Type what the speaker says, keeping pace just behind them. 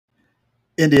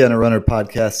Indiana Runner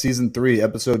Podcast, Season 3,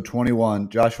 Episode 21.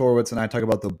 Josh Horowitz and I talk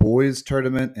about the boys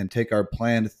tournament and take our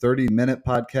planned 30-minute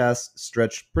podcast,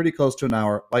 stretched pretty close to an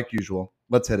hour, like usual.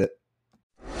 Let's hit it.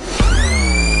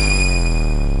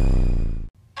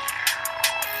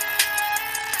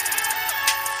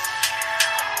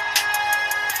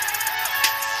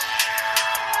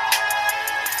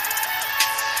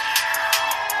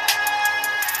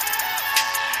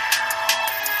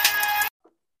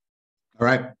 All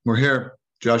right, we're here.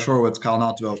 Josh Horowitz, Colin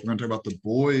and Josh. We're going to talk about the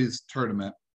boys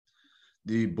tournament,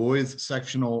 the boys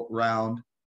sectional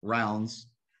rounds,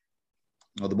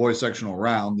 or the boys sectional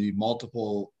round. The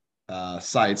multiple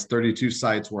sites, 32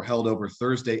 sites, were held over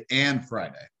Thursday and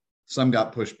Friday. Some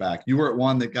got pushed back. You were at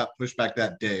one that got pushed back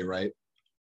that day, right?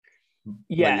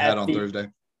 Yeah, that you had on Thursday.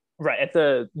 Right at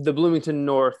the Bloomington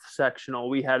North sectional,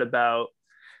 we had about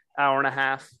hour and a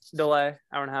half delay,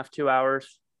 2 hours.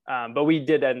 But we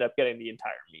did end up getting the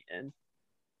entire meet in.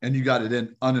 And you got it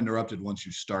in uninterrupted once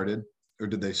you started, or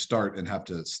did they start and have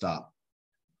to stop?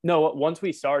 No, once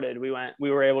we started, we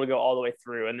were able to go all the way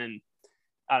through, and then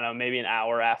I don't know, maybe an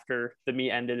hour after the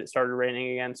meet ended, it started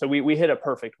raining again. So we hit a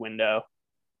perfect window.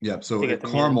 Yep. So at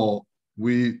Carmel,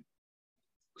 we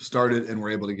started and were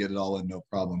able to get it all in, no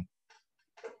problem.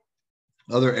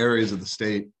 Other areas of the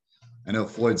state, I know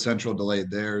Floyd Central delayed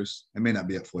theirs. It may not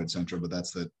be at Floyd Central, but that's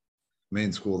the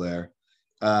main school there.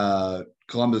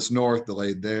 Columbus North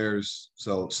delayed theirs.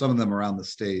 So some of them around the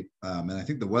state. And I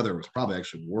think the weather was probably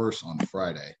actually worse on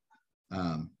Friday,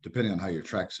 depending on how your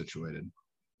track's situated,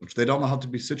 which they don't know how to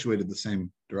be situated the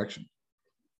same direction.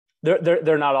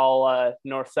 They're not all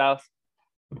north-south.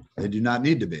 They do not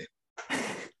need to be.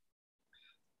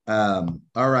 All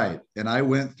right. And I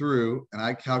went through and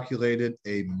I calculated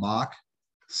a mock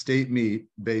state meet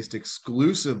based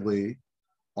exclusively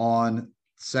on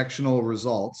sectional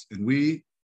results. And we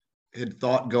had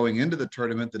thought going into the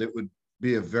tournament that it would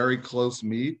be a very close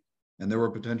meet and there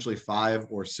were potentially 5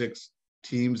 or 6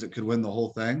 teams that could win the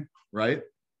whole thing, right?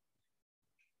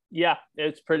 Yeah,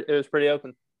 it was pretty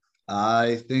open.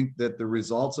 I think that the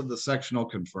results of the sectional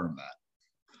confirm that.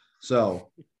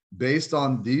 So based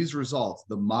on these results,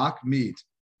 the mock meet,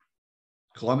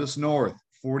 Columbus North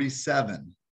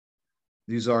 47.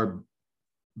 These are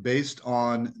based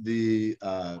on the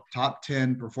top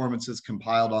 10 performances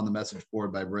compiled on the message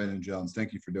board by Brandon Jones.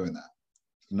 Thank you for doing that.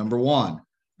 Number 1,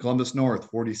 Columbus North,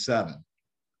 47.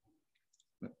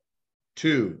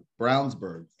 2,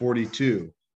 Brownsburg,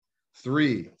 42.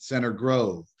 3, Center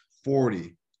Grove,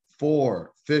 40.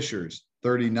 4, Fishers,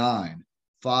 39.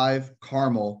 5,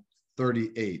 Carmel,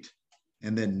 38.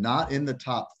 And then not in the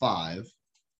top 5,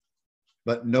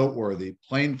 but noteworthy,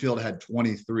 Plainfield had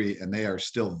 23, and they are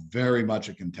still very much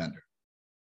a contender.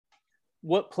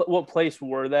 What place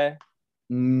were they?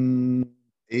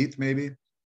 8th, maybe.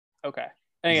 Okay.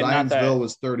 Zionsville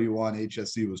was 31.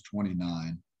 HSC was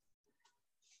 29.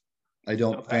 I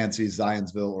don't fancy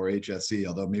Zionsville or HSC,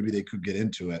 although maybe they could get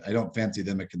into it. I don't fancy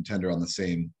them a contender on the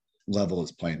same level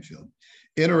as Plainfield.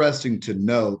 Interesting to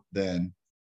note, then,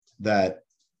 that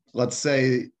let's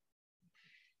say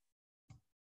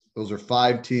those are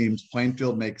 5 teams.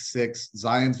 Plainfield makes 6,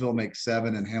 Zionsville makes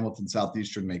 7, and Hamilton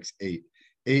Southeastern makes 8.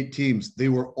 8 teams. They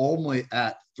were only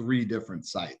at 3 different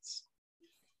sites.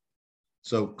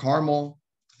 So Carmel,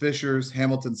 Fishers,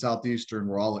 Hamilton Southeastern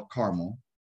were all at Carmel.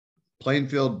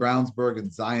 Plainfield, Brownsburg, and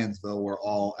Zionsville were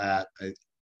all at,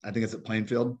 I think it's at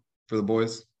Plainfield for the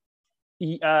boys.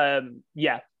 Yeah.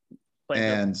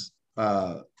 Plainfield.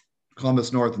 And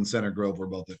Columbus North and Center Grove were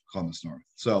both at Columbus North.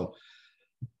 So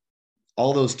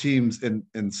all those teams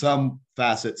in some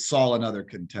facets saw another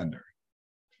contender.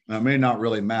 Now, it may not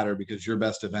really matter because your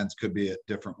best events could be at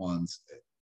different ones.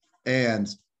 And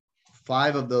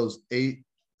 6 of those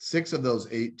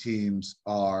 8 teams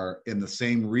are in the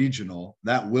same regional.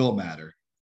 That will matter.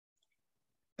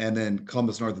 And then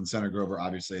Columbus North and Center Grove are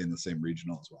obviously in the same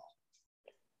regional as well.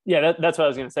 Yeah, that's what I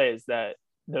was going to say, is that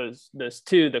those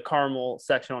 2, the Carmel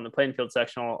sectional and the Plainfield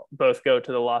sectional, both go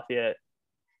to the Lafayette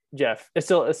Jeff. Is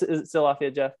it still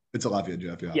Lafayette Jeff? It's a Lafayette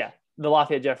Jeff, yeah. Yeah, the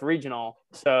Lafayette Jeff regional.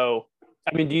 So,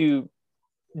 I mean,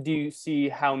 do you see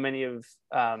how many of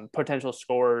potential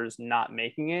scorers not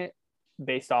making it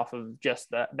based off of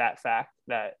just that fact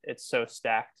that it's so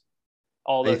stacked,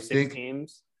 all those 6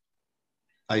 teams?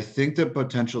 I think that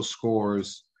potential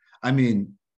scores, I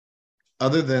mean,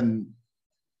 other than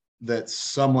that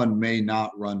someone may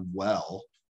not run well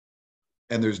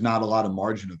and there's not a lot of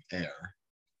margin of error,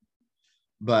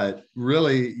 but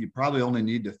really you probably only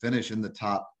need to finish in the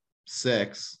top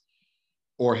 6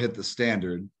 or hit the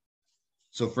standard.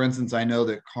 So for instance, I know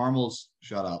that Carmel's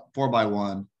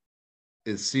 4x1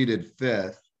 is seated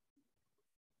 5th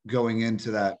going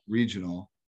into that regional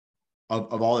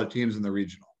of all the teams in the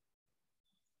regional.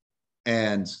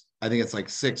 And I think it's like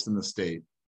 6th in the state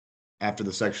after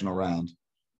the sectional round.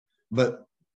 But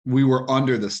we were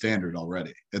under the standard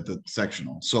already at the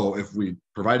sectional. So if we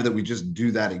provided that we just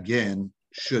do that again,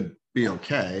 should be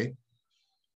okay.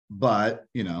 But,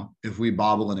 you know, if we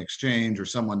bobble an exchange or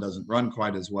someone doesn't run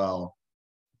quite as well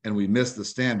and we miss the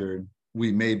standard,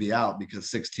 we may be out because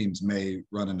 6 teams may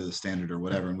run into the standard or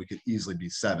whatever, and we could easily be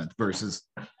 7th versus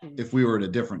if we were at a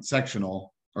different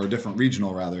sectional or a different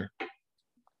regional rather,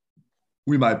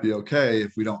 we might be okay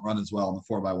if we don't run as well in the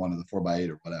 4x1 or the 4x8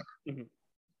 or whatever. Mm-hmm.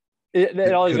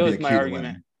 It always goes to my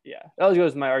argument. Yeah. It always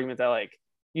goes to my argument that like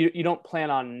you don't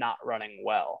plan on not running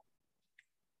well.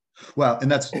 Well, and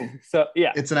that's so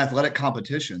yeah, it's an athletic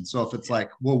competition. So if it's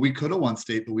like, well, we could have won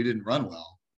state, but we didn't run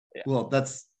well. Yeah. Well,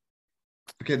 that's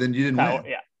okay, then you didn't win.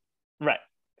 Yeah. Right.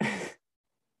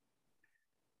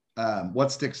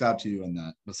 What sticks out to you in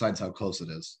that besides how close it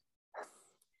is?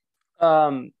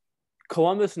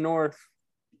 Columbus North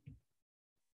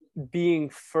being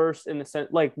first in the sense,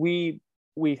 like we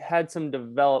had some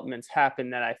developments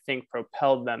happen that I think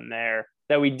propelled them there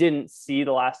that we didn't see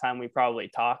the last time we probably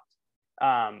talked.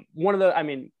 One of the, I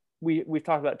mean, we've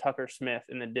talked about Tucker Smith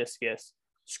in the discus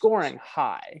scoring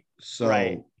high. So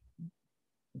right.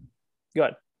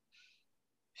 Good.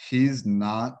 He's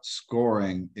not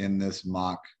scoring in this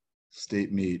mock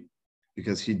state meet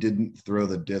because he didn't throw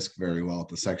the disc very well at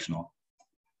the sectional,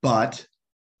 but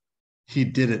he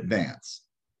did advance.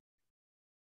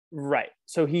 Right.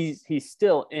 So he's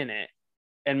still in it.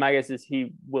 And my guess is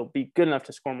he will be good enough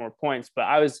to score more points. But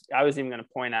I was even going to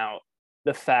point out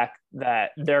the fact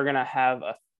that they're going to have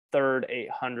a third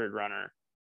 800 runner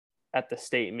at the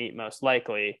state meet, most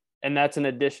likely. And that's an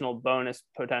additional bonus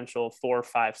potential 4,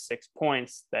 5, 6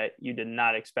 points that you did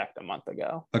not expect a month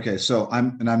ago. Okay. So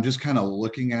I'm just kind of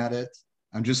looking at it.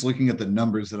 I'm just looking at the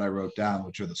numbers that I wrote down,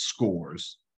 which are the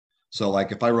scores. So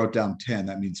like if I wrote down 10,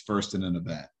 that means first in an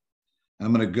event. And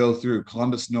I'm going to go through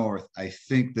Columbus North. I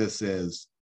think this is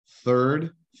 3rd,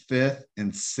 5th,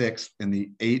 and 6th in the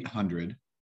 800.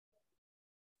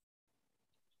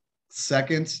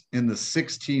 2nd in the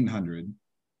 1600.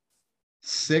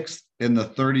 6th in the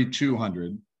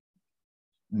 3200.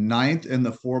 9th in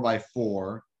the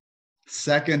 4x4.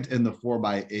 2nd in the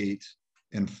 4x8.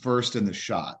 And 1st in the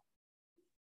shot.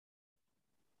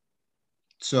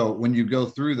 So when you go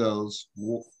through those,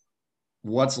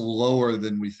 what's lower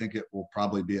than we think it will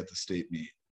probably be at the state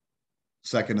meet?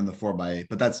 2nd in the 4x8,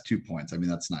 but that's 2 points. I mean,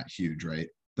 that's not huge, right?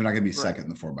 They're not going to be 2nd in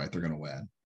the 4x8. They're going to win.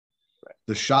 Right.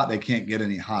 The shot, they can't get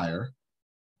any higher.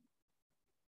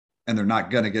 And they're not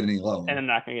going to get any lower. And they're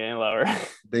not going to get any lower.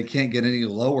 They can't get any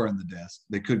lower in the disc.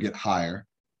 They could get higher.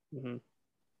 Mm-hmm.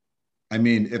 I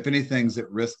mean, if anything's at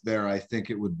risk there, I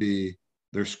think it would be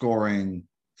they're scoring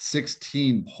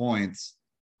 16 points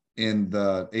in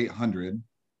the 800.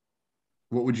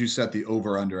 What would you set the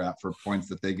over under at for points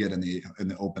that they get in the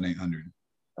open 800?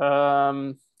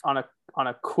 On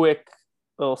a quick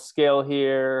little scale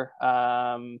here,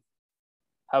 how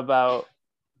about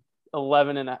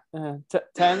 11 and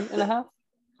 10 and a half?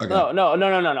 Okay. No,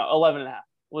 11 and a half.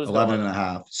 11 and a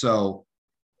half. So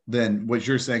then what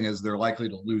you're saying is they're likely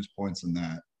to lose points in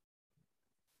that.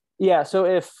 Yeah. So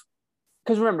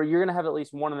because remember, you're going to have at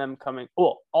least one of them coming.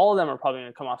 Well, all of them are probably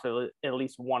going to come off at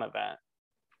least one event.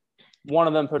 One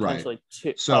of them potentially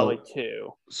two, probably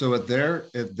 2. So at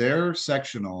their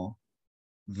sectional,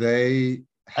 they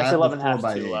had 11 the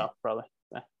 4x8. Probably.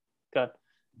 Yeah. Good.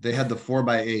 They had the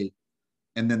 4x8,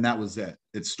 and then that was it.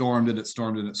 It stormed,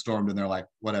 and they're like,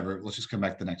 whatever, let's just come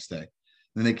back the next day.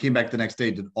 Then they came back the next day,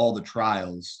 did all the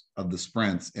trials of the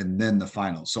sprints, and then the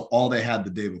finals. So all they had the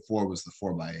day before was the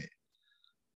 4x8.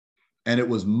 And it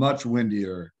was much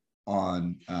windier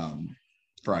on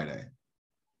Friday.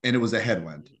 And it was a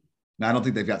headwind. Now, I don't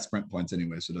think they've got sprint points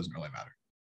anyway, so it doesn't really matter.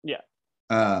 Yeah.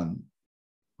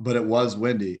 But it was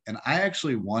windy. And I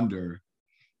actually wonder,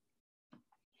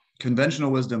 conventional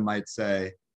wisdom might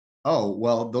say, oh,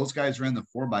 well, those guys ran the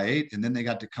 4x8 and then they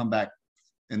got to come back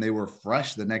and they were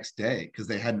fresh the next day because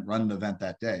they hadn't run an event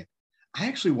that day. I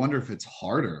actually wonder if it's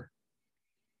harder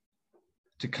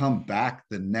to come back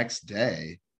the next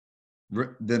day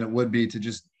than it would be to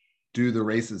just do the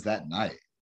races that night.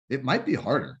 It might be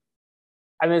harder.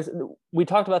 I mean, we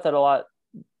talked about that a lot.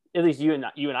 At least you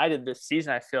and I did this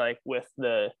season. I feel like with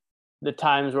the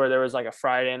times where there was like a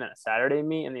Friday and then a Saturday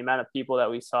meet, and the amount of people that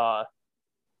we saw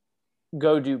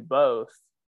go do both.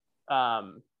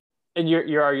 And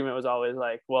your argument was always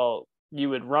like, well, you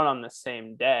would run on the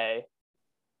same day,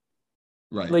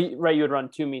 right? Right. You would run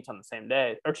 2 meets on the same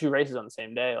day or 2 races on the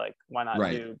same day. Like, why not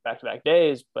do back-to-back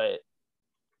days? But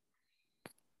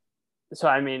So,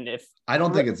 I mean, I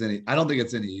don't think it's any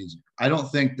easier. I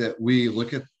don't think that we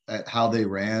look at how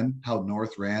how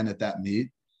North ran at that meet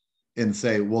and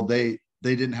say, well, they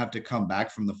didn't have to come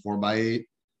back from the 4x8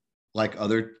 like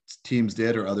other teams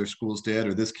did or other schools did,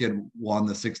 or this kid won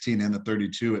the 16 and the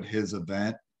 32 at his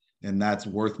event, and that's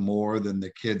worth more than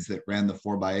the kids that ran the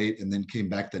 4x8 and then came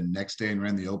back the next day and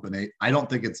ran the open 8. I don't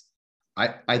think it's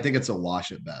I think it's a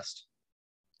wash at best.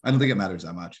 I don't think it matters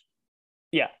that much.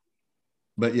 Yeah.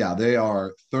 But yeah, they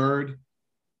are third,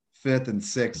 fifth, and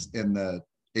sixth in the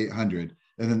 800.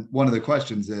 And then one of the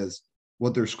questions is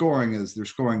what they're scoring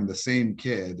the same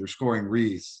kid. They're scoring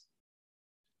Reese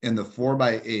in the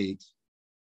 4x8,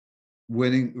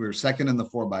 winning. We're second in the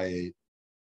 4x8,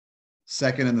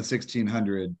 second in the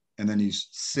 1600, and then he's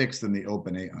sixth in the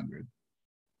open 800.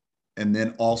 And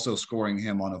then also scoring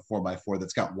him on a 4x4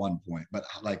 that's got 1 point. But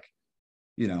like,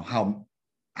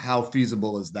 how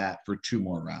feasible is that for 2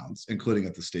 more rounds, including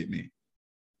at the state meet?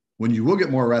 When you will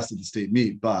get more rest at the state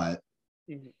meet, but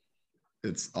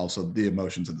it's also the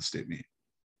emotions of the state meet.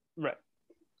 Right.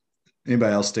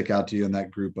 Anybody else stick out to you in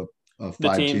that group of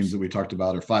 5 teams that we talked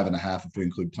about, or 5.5 if we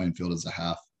include Plainfield as a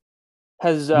half? We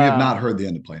have not heard the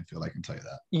end of Plainfield, I can tell you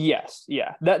that. Yes,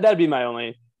 yeah, that'd be my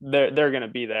only. They're going to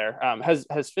be there.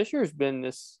 Has Fishers been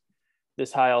this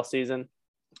high all season?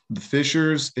 The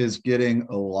Fishers is getting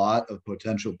a lot of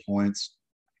potential points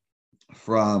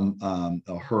from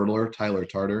a hurdler, Tyler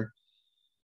Tartar,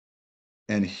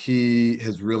 and he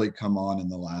has really come on in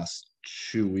the last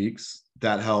 2 weeks.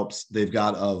 That helps. They've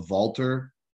got a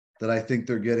vaulter that I think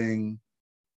they're getting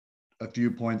a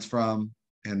few points from,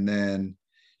 and then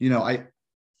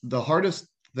the hardest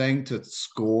thing to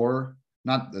score,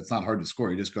 it's not hard to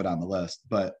score, you just go down the list,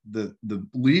 but the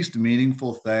least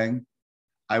meaningful thing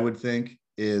I would think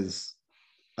is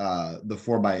the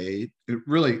 4x8. It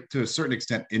really, to a certain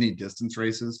extent, any distance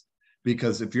races,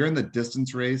 because if you're in the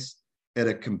distance race at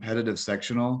a competitive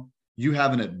sectional, you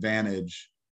have an advantage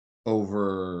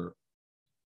over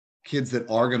kids that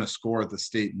are going to score at the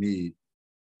state meet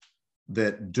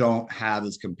that don't have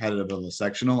as competitive of a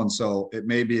sectional. And so it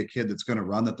may be a kid that's going to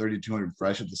run the 3,200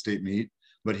 fresh at the state meet,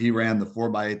 but he ran the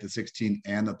 4x8, the 16,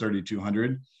 and the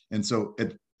 3,200. And so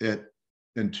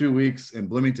in 2 weeks in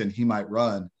Bloomington, he might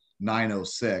run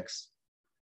 9:06,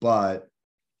 but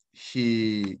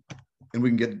and we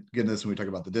can get into this when we talk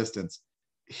about the distance,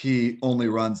 he only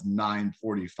runs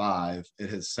 9:45 at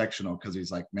his sectional because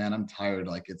he's like, man, I'm tired.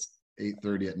 Like it's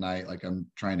 8:30 at night. Like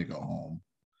I'm trying to go home.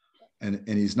 And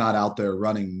he's not out there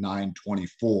running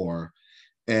 9:24.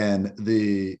 And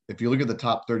if you look at the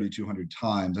top 3,200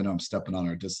 times, I know I'm stepping on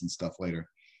our distance stuff later.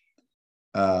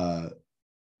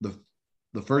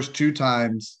 The first 2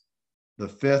 times, the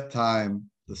 5th time,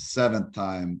 the 7th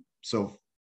time. So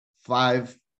 4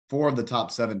 of the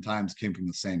top 7 times came from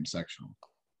the same sectional.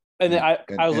 And then I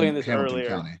was looking at this Hamilton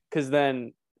earlier because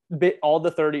then all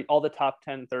the top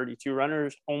 10 32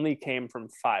 runners only came from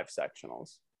 5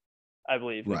 sectionals, I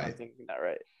believe. Right. I'm thinking that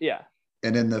right. Yeah.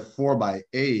 And in the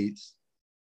 4x8,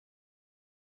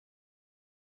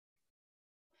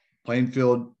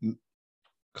 Plainfield,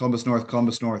 Columbus North,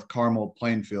 Carmel,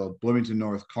 Plainfield, Bloomington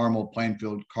North, Carmel,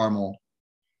 Plainfield, Carmel.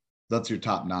 That's your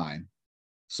top 9.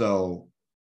 So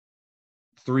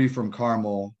 3 from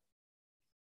Carmel,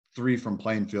 3 from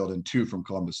Plainfield, and 2 from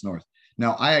Columbus North.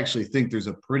 Now, I actually think there's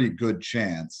a pretty good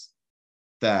chance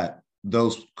that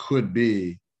those could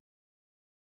be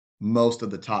most of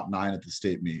the top 9 at the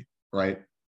state meet, right?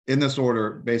 In this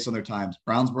order, based on their times: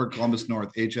 Brownsburg, Columbus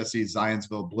North, HSE,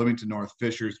 Zionsville, Bloomington North,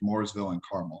 Fishers, Mooresville, and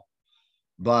Carmel.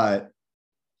 But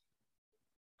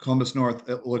Columbus North,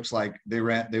 it looks like they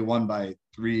won by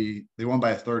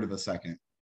a third of a second.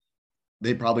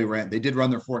 They did run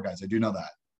their 4 guys. I do know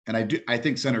that. And I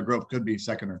think Center Grove could be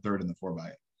second or third in the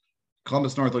 4x8.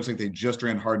 Columbus North looks like they just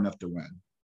ran hard enough to win.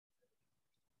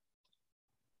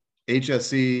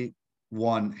 HSE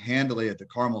won handily at the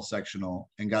Carmel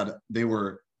sectional and they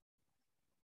were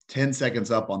 10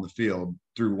 seconds up on the field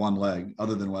through one leg,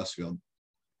 other than Westfield,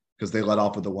 because they led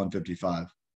off with the 155.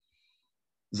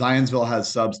 Zionsville has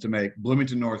subs to make.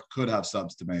 Bloomington North could have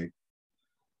subs to make.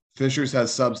 Fishers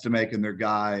has subs to make, and their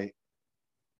guy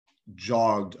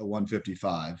jogged a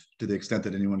 155 to the extent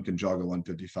that anyone can jog a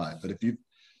 155. But if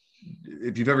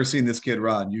you've ever seen this kid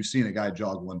run, you've seen a guy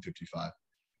jog 155.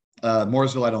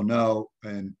 Mooresville, I don't know,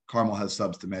 and Carmel has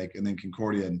subs to make, and then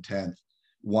Concordia in 10th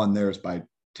won theirs by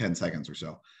 10 seconds or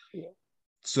so. Yeah.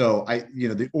 So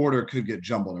the order could get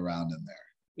jumbled around in there.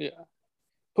 Yeah.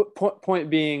 Point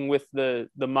being, with the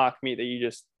mock meet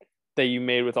that you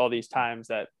made with all these times,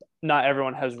 that not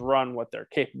everyone has run what they're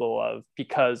capable of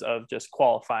because of just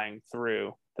qualifying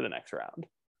through to the next round.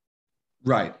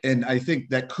 Right. And I think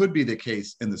that could be the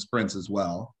case in the sprints as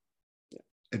well.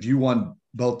 If you won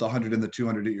both the 100 and the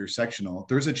 200 at your sectional,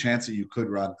 there's a chance that you could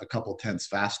run a couple tenths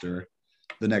faster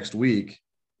the next week,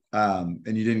 and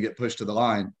you didn't get pushed to the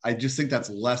line. I just think that's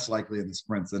less likely in the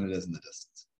sprints than it is in the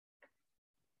distance.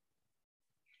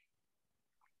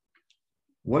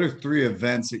 What are 3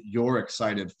 events that you're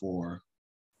excited for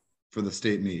the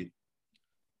state meet?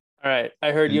 All right.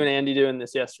 I heard you and Andy doing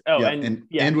this yesterday. Oh,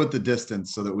 yeah, and with the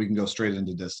distance so that we can go straight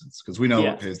into distance because we know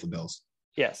what pays the bills.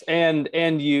 Yes. And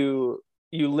you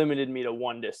limited me to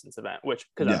one distance event, which,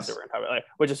 because that's what we're going to talk about later,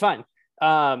 which is fine.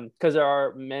 Because there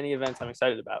are many events I'm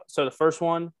excited about. So the first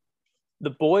one,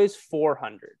 the boys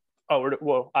 400.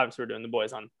 Oh, obviously we're doing the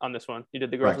boys on this one. You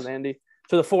did the girls with Andy.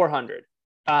 So the 400.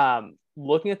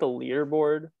 Looking at the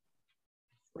leaderboard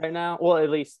right now, well, at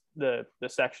least the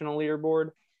sectional leaderboard,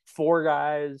 4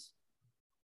 guys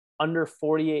under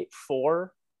 48.4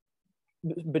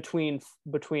 between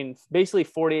basically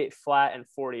 48 flat and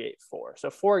 48.4. So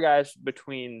 4 guys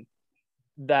between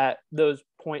those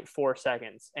 0.4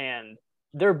 seconds, and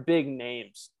they're big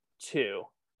names too.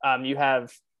 You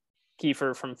have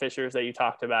Kiefer from Fishers that you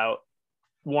talked about,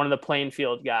 one of the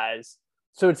Plainfield guys.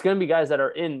 So it's going to be guys that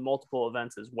are in multiple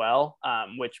events as well,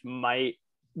 which might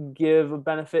give a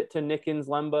benefit to Nickens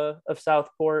Lemba of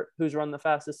Southport, who's run the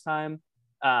fastest time.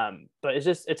 But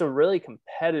it's a really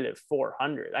competitive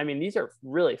 400. I mean, these are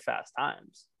really fast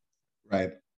times.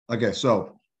 Right. Okay.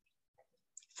 So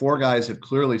 4 guys have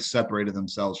clearly separated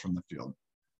themselves from the field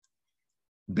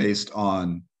based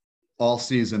on all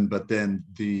season, but then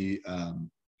the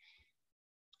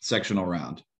sectional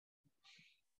round.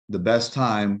 The best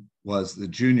time was the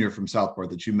junior from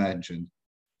Southport that you mentioned,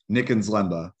 Nickens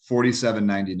Lemba,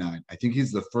 47.99. I think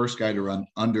he's the first guy to run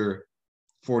under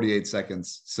 48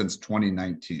 seconds since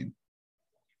 2019,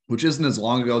 which isn't as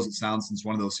long ago as it sounds since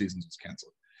one of those seasons was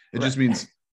canceled. It just means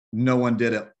no one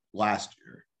did it last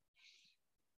year.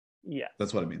 Yeah.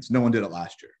 That's what it means. No one did it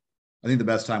last year. I think the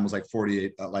best time was like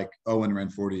 48, like Owen ran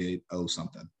 48.0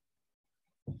 something.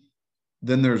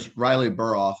 Then there's Riley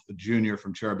Burroff, a junior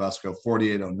from Cherubusco,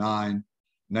 48.09.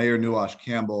 Nair Nuash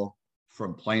Campbell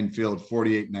from Plainfield,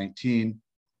 48.19.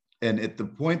 And at the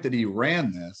point that he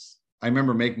ran this, I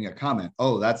remember making a comment,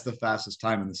 oh, that's the fastest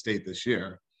time in the state this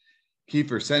year.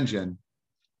 Kiefer Sengen,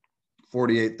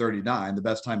 48.39. The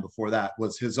best time before that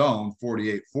was his own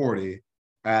 48.40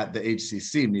 at the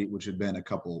HCC meet, which had been a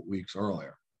couple weeks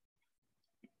earlier.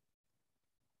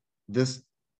 This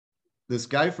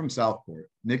guy from Southport,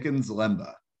 Nickens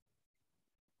Lemba,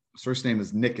 his first name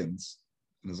is Nickens,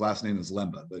 and his last name is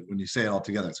Lemba, but when you say it all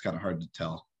together, it's kind of hard to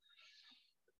tell.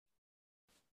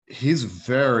 He's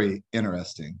very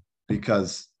interesting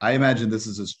because I imagine this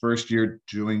is his first year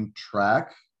doing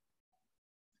track.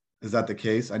 Is that the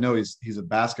case? I know he's a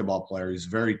basketball player. He's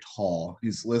very tall.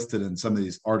 He's listed in some of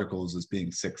these articles as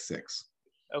being 6'6".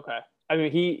 Okay. I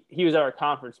mean, he was at our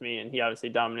conference meet, and he obviously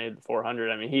dominated the 400.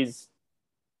 I mean, he's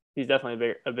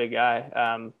definitely a big guy.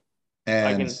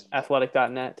 I can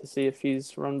athletic.net to see if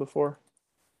he's run before.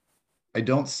 I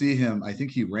don't see him. I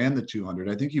think he ran the 200.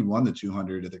 I think he won the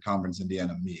 200 at the Conference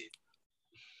Indiana meet,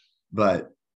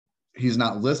 but he's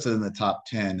not listed in the top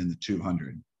 10 in the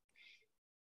 200.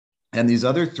 And these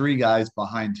other 3 guys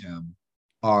behind him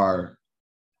are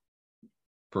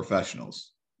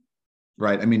professionals,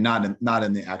 right? I mean, not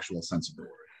in the actual sense of the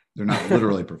word. They're not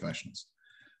literally professionals,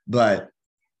 but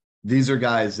these are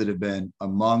guys that have been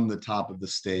among the top of the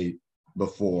state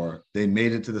before. They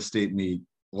made it to the state meet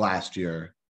last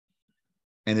year.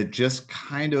 And it just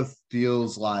kind of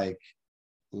feels like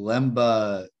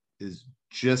Lemba is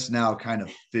just now kind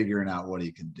of figuring out what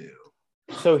he can do.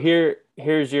 So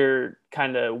here's your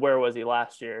kind of, where was he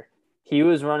last year? He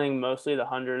was running mostly the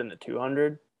 100 and the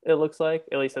 200, it looks like.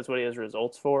 At least that's what he has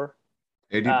results for.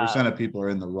 80% of people are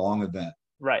in the wrong event.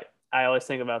 Right. I always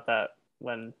think about that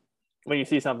when you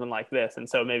see something like this. And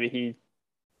so maybe he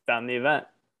found the event.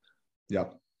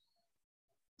 Yep.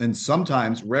 And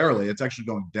sometimes, rarely, it's actually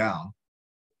going down.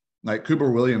 Like Cooper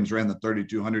Williams ran the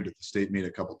 3,200 at the state meet a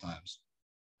couple times.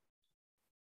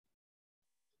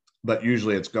 But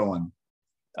usually it's going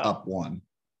up one.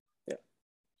 Yeah.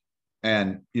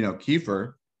 And,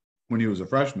 Kiefer, when he was a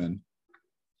freshman,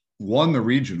 won the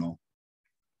regional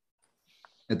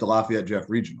at the Lafayette Jeff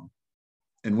Regional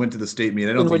and went to the state meet.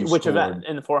 I don't think which event?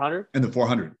 In the 400? In the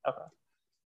 400. Okay.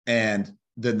 And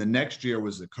then the next year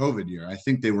was the COVID year. I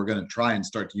think they were going to try and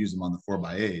start to use them on the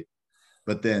 4x8.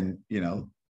 But then,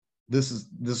 this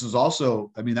is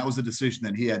also, I mean, that was a decision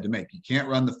that he had to make. You can't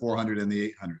run the 400 and the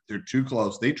 800. They're too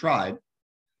close. They tried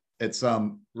at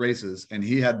some races, and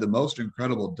he had the most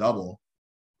incredible double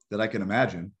that I can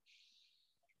imagine.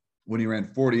 when he ran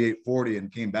 48.40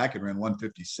 and came back and ran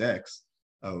 156.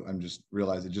 Oh, I'm just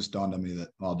realized it just dawned on me that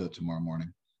I'll do it tomorrow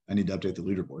morning. I need to update the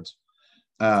leaderboards.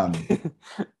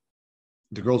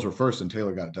 The girls were first and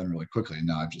Taylor got it done really quickly. And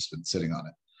now I've just been sitting on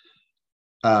it.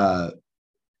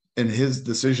 And his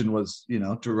decision was,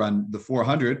 to run the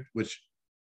 400, which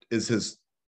is his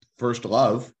first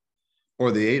love,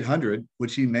 or the 800,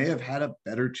 which he may have had a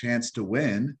better chance to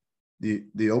win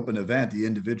the open event, the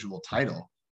individual title.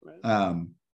 Right.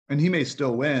 And he may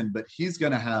still win, but he's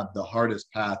going to have the hardest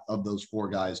path of those four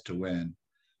guys to win,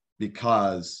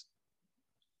 because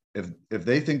if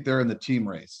they think they're in the team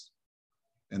race,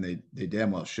 and they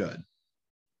damn well should,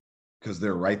 because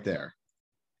they're right there,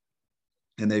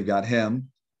 and they've got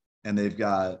him, and they've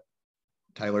got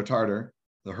Tyler Tartar,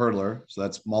 the hurdler, so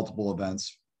that's multiple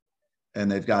events,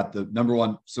 and they've got the number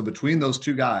one. So between those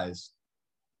two guys,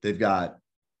 they've got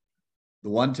the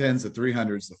 110s, the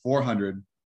 300s, the 400,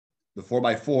 the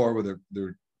 4x4, where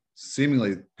they're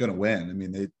seemingly going to win. I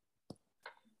mean,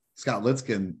 Scott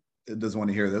Litzkin doesn't want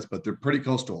to hear this, but they're pretty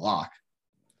close to a lock.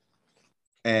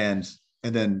 And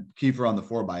then Kiefer on the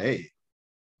 4x8,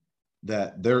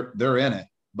 that they're in it,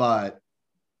 but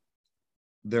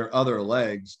their other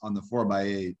legs on the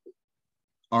 4x8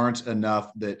 aren't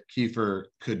enough that Kiefer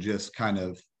could just kind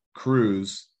of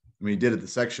cruise. I mean, he did it the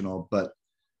sectional, but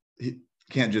he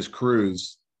can't just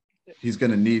cruise. He's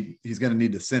going to need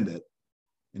to send it,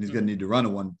 and he's going to need to run a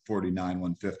 149,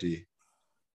 150,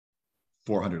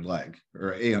 400 leg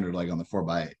or 800 leg on the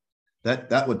 4x8.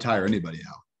 That would tire anybody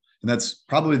out. And that's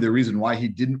probably the reason why he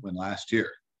didn't win last year.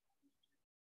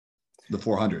 The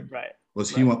 400, right?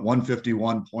 He went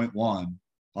 151.1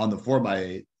 on the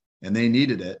 4x8, and they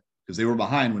needed it because they were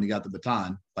behind when he got the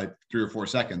baton by 3 or 4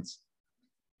 seconds.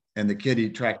 And the kid he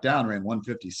tracked down ran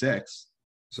 156.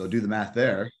 So do the math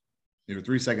there. They were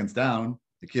 3 seconds down.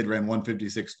 The kid ran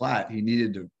 156 flat. He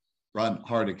needed to run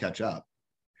hard to catch up.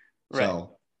 Right.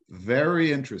 So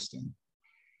very interesting.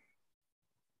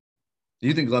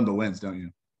 You think Lemba wins, don't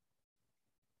you?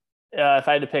 If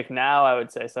I had to pick now, I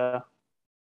would say so.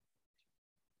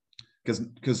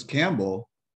 Because Campbell,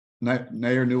 Nair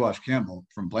Nuwash Campbell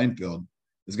from Plainfield,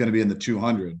 is going to be in the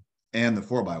 200 and the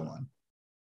 4x1.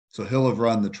 So he'll have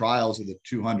run the trials of the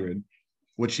 200,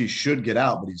 which he should get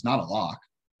out, but he's not a lock.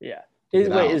 Yeah. He's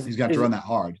got to run that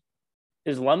hard.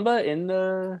 Is Lemba in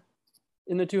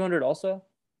the 200 also?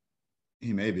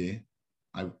 He may be.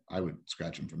 I would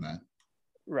scratch him from that.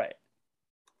 Right.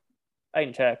 I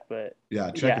can check, but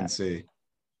check and see.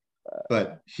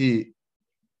 But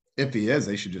if he is,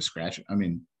 they should just scratch it. I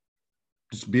mean,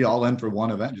 just be all in for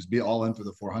one event. Just be all in for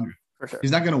the 400. For sure.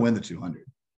 He's not going to win the 200.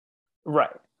 Right.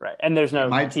 And there's no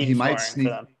he might sneak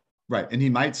for them. Right, and he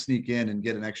might sneak in and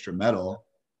get an extra medal,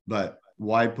 but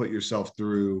why put yourself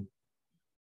through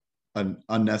an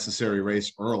unnecessary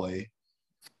race early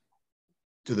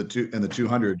to the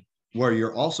 200, where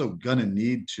you're also going to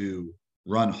need to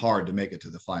run hard to make it to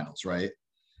the finals, right?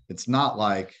 It's not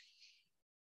like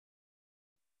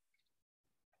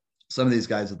some of these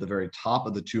guys at the very top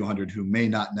of the 200 who may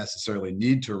not necessarily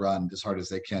need to run as hard as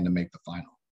they can to make the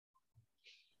final.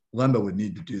 Lemba would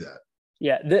need to do that.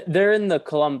 Yeah, they're in the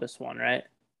Columbus one, right?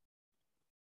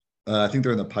 I think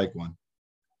they're in the Pike one.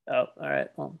 Oh, all right.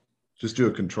 Well, just do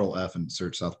a Control F and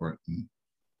search Southport,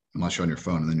 unless you're on your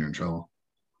phone, and then you're in trouble.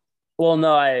 Well,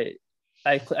 no, I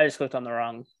just clicked on the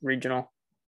wrong regional.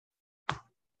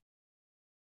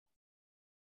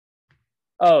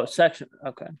 Oh, section.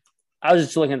 Okay. I was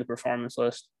just looking at the performance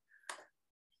list.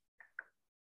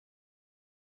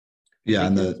 Yeah,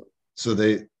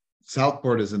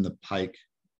 Southport is in the Pike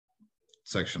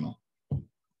sectional.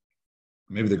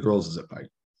 Maybe the girls is at Pike.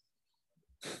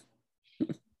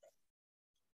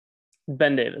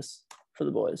 Ben Davis for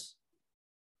the boys.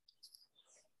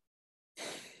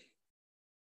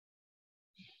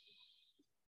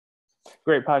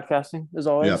 Great podcasting as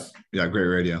always. Yeah, great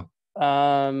radio.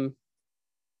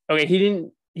 Okay,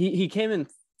 he came in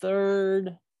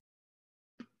third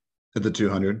at the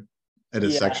 200 at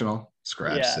his sectional.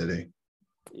 Scratch City.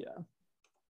 Yeah.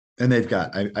 And they've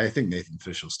got, I think Nathan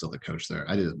Fischel's still the coach there.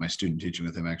 I did my student teaching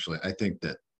with him, actually. I think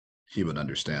that he would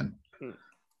understand.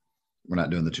 We're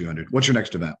not doing the 200. What's your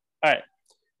next event? All right.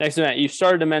 Next event. You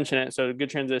started to mention it, so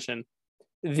good transition.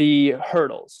 The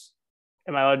hurdles.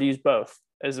 Am I allowed to use both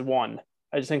as one?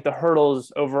 I just think the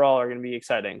hurdles overall are going to be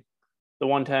exciting. The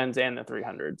 110s and the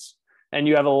 300s. And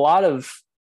you have a lot of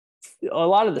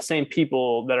the same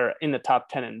people that are in the top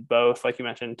 10 in both. Like you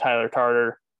mentioned, Tyler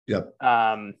Tartar. Yep.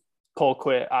 Cole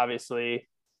Quit, obviously.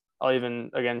 I'll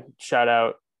even, again, shout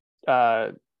out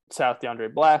South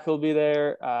DeAndre Black will be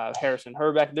there. Harrison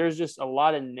Herbeck. There's just a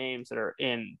lot of names that are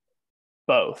in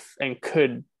both and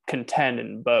could contend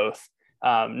in both.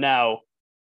 Now,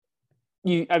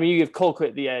 you give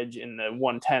Colquitt the edge in the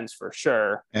 110s for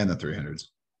sure, and the 300s.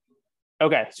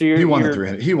 Okay, so he won the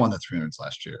 300. He won the 300s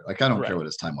last year. Like I don't right. care what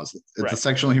his time was. It's a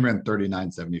sectional. He ran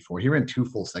 39.74. He ran 2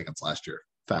 full seconds last year,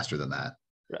 faster than that.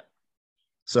 Right.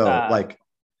 So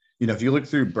if you look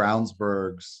through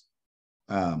Brownsburg's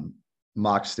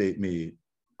mock state meet,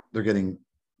 they're getting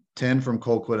 10 from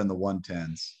Colquitt in the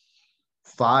 110s,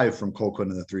 5 from Colquitt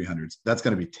in the 300s. That's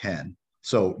going to be 10.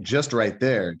 So just right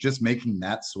there, just making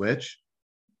that switch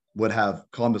would have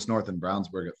Columbus North and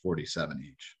Brownsburg at 47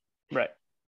 each. Right.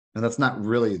 And that's not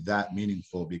really that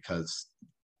meaningful because,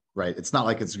 it's not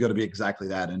like it's going to be exactly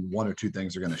that. And 1 or 2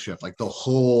 things are going to shift. Like the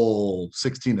whole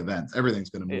 16 events, everything's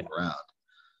going to move around.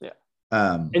 Yeah.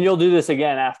 And you'll do this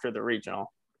again after the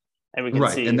regional. And we can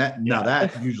see. And now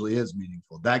that usually is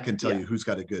meaningful. That can tell you who's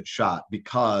got a good shot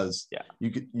because you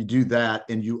do that.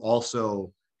 And you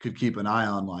also could keep an eye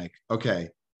on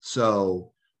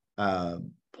so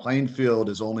Plainfield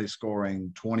is only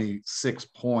scoring 26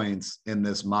 points in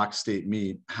this mock state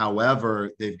meet. However,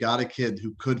 they've got a kid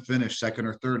who could finish second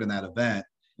or third in that event,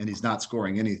 and he's not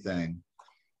scoring anything.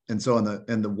 And so in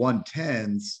the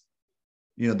 110s,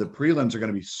 the prelims are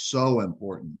going to be so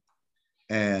important.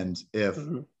 And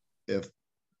if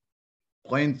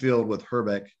Plainfield with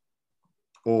Herbeck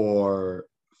or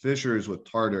Fishers with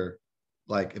Tartar,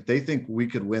 if they think we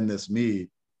could win this meet,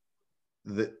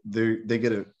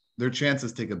 their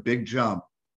chances take a big jump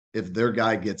if their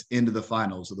guy gets into the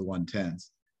finals of the 110s.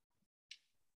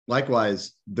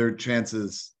 Likewise, their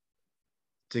chances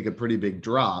take a pretty big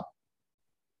drop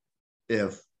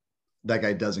if that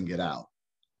guy doesn't get out.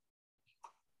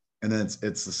 And then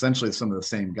it's essentially some of the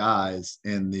same guys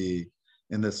in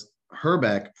this.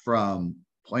 Herbeck from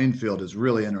Plainfield is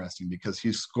really interesting because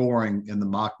he's scoring in the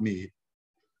mock meet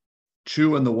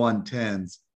 2 in the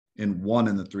 110s and 1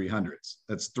 in the 300s.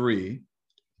 That's 3.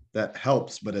 That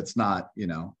helps, but it's not,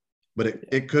 but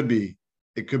it could be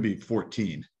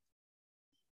 14.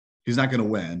 He's not going to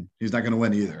win. He's not going to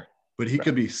win either, but he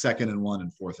could be second in one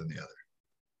and fourth in the other.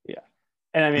 Yeah.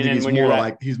 And I mean,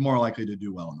 he's more likely to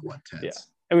do well in the 110s. Yeah.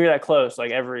 And when you're that close,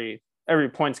 every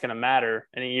point's going to matter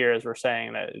in a year, as we're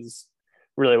saying, that is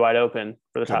really wide open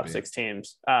for the top 6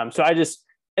 teams. So I just,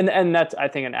 and that's, I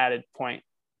think, an added point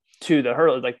to the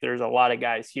hurdle. There's a lot of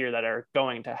guys here that are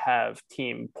going to have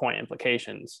team point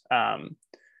implications.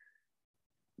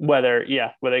 Whether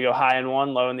they go high in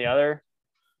one, low in the other,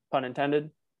 pun intended,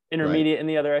 intermediate in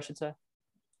the other, I should say.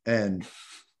 And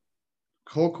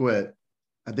Colquitt,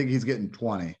 I think he's getting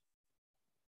 20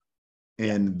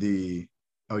 in the,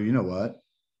 you know what?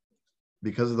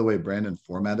 Because of the way Brandon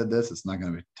formatted this, it's not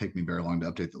going to take me very long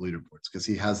to update the leaderboards because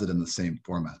he has it in the same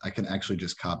format. I can actually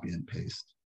just copy and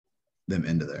paste them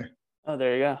into there. Oh,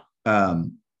 there you go.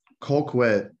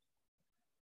 Colquitt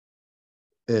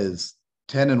is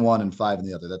 10 in one and 5 in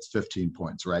the other. That's 15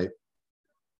 points, right?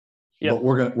 Yeah. But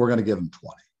we're gonna give him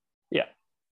 20. Yeah.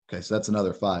 Okay, so that's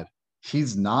another 5.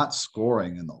 He's not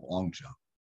scoring in the long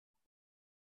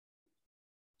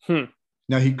jump.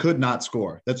 Now he could not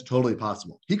score. That's totally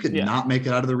possible. He could not make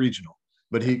it out of the regional,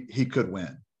 but he could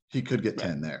win. He could get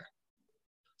 10 there.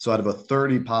 So out of a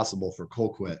 30 possible for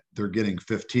Colquitt, they're getting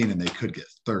 15 and they could get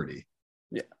 30.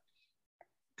 Yeah.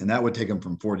 And that would take him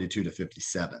from 42 to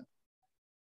 57.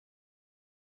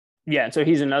 Yeah. And so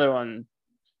he's another one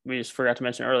we just forgot to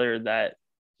mention earlier that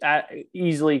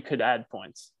easily could add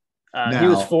points. He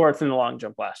was 4th in the long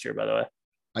jump last year, by the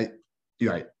way.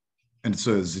 You're right. And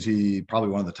so is he probably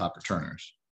one of the top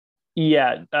returners?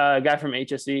 Yeah. A guy from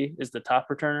HSE is the top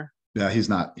returner. Yeah, he's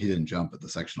not. He didn't jump at the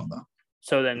sectional, though.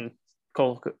 So then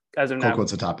Colquitt's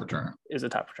a top returner. Is a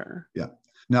top returner. Yeah.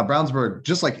 Now, Brownsburg,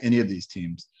 just like any of these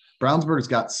teams, Brownsburg's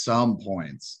got some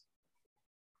points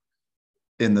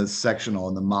in the sectional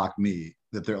and the mock meet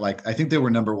that they're I think they were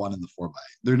number 1 in the 4x8.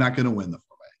 They're not going to win the 4x8.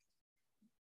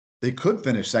 They could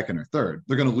finish second or third.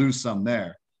 They're going to lose some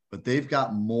there, but they've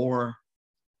got more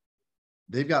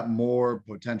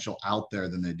potential out there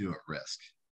than they do at risk.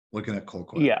 Looking at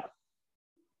Colquitt. Yeah.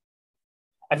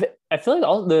 I feel like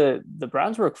all the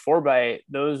Brownsburg 4x8,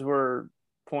 those were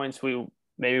points we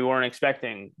maybe weren't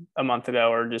expecting a month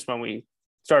ago, or just when we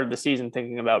started the season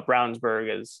thinking about Brownsburg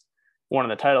as one of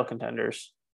the title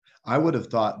contenders. I would have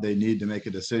thought they need to make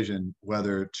a decision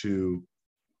whether to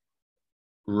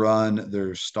run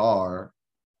their star,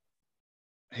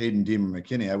 Hayden Deemer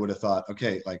McKinney. I would have thought,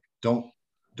 okay, don't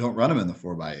run them in the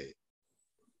 4x8.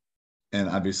 And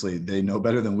obviously they know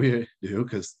better than we do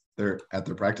because they're at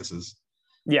their practices.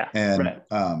 Yeah. And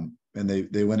and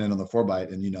they went in on the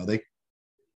 4x8 and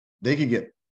they could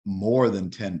get more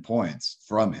than 10 points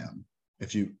from him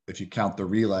if you count the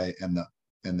relay and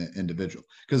in the individual.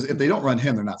 Because if they don't run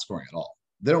him, they're not scoring at all.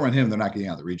 If they don't run him, they're not getting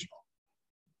out of the regional.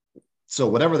 So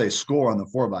whatever they score on the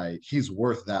 4x8, he's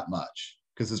worth that much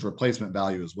because his replacement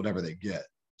value is whatever they get.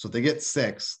 So if they get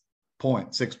 6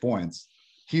 points,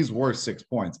 he's worth 6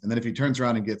 points. And then if he turns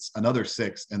around and gets another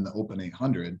 6 in the open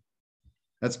 800,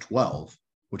 that's 12,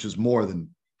 which is more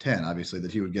than 10, obviously,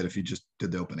 that he would get if he just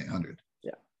did the open 800.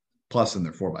 Yeah. Plus in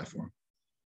their 4x4.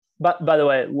 But by the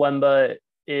way, Lemba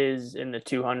is in the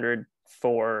 200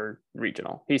 for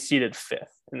regional. He's seated 5th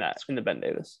in the Ben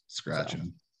Davis.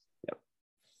 Scratching.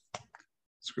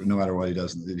 So, yep. No matter what he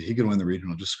does, he can win the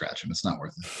regional. Just scratch him. It's not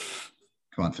worth it.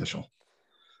 Come on, Fischel.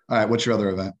 All right. What's your other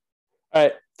event? All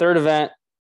right. Third event.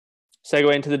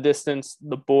 Segue into the distance.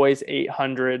 The boys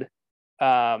 800.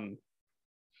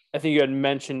 I think you had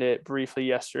mentioned it briefly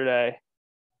yesterday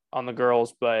on the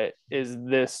girls, but is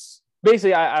this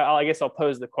basically? I guess I'll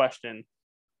pose the question: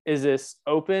 is this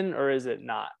open or is it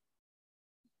not?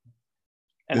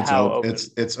 And it's how open? open?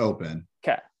 It's open.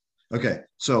 Okay.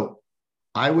 So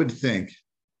I would think,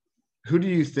 who do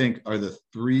you think are the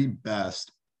 3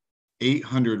 best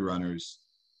 800 runners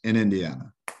in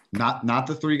Indiana? Not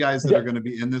the 3 guys that are going to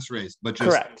be in this race, but just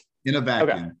correct. In a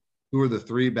vacuum. Okay. Who are the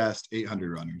 3 best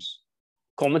 800 runners?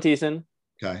 Cole Matheson.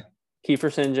 Okay.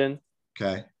 Kiefer St. John.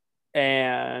 Okay.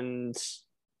 And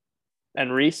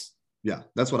Reese. Yeah,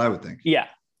 that's what I would think. Yeah.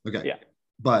 Okay. Yeah.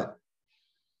 But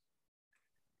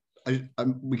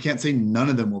we can't say none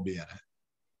of them will be in it.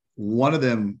 One of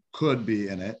them could be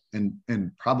in it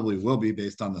and probably will be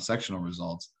based on the sectional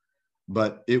results.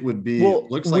 But it would be,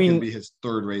 looks like it'd be his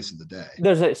 3rd race of the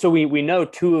day. So we know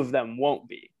 2 of them won't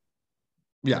be.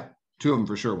 Yeah, 2 of them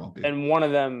for sure won't be. And one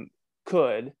of them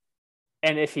could.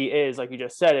 And if he is, like you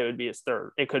just said, it would be his 3rd.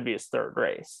 It could be his 3rd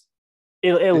race.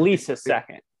 At least his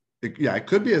 2nd. It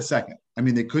could be a 2nd. I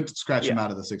mean, they could scratch him out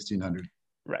of the 1600.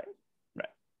 Right.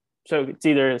 So it's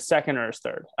either his 2nd or his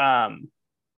 3rd.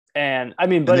 And I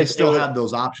mean, but they still had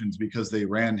those options because they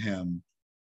ran him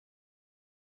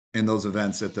in those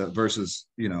events versus,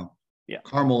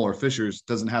 Carmel or Fishers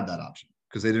doesn't have that option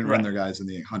because they didn't run their guys in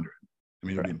the 800. I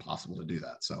mean, it would be impossible to do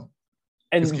that. So,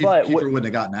 Kiefer wouldn't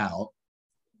have gotten out.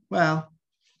 Well,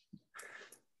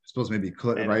 I suppose maybe he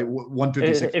could, right?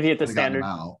 156 if he hit the standard.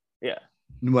 Out. Yeah.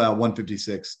 Well,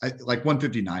 156,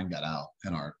 159 got out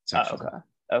in our sectional.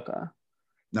 Okay.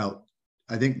 Now,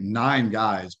 I think 9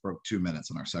 guys broke 2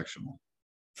 minutes in our sectional,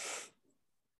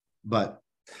 but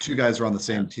 2 guys are on the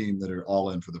same team that are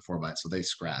all in for the 4x, so they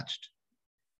scratched.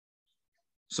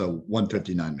 So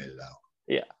 159 made it out.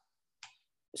 Yeah.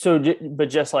 So, but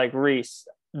just like Reese,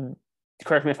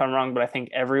 correct me if I'm wrong, but I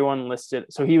think everyone listed.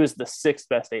 So he was the 6th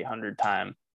best 800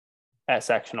 time at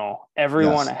sectional.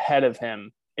 Everyone ahead of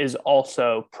him is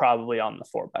also probably on the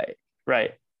 4x8,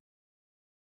 right?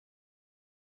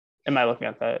 Am I looking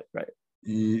at that right?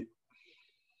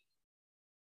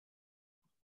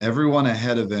 Everyone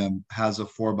ahead of him has a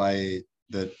 4x8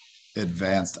 that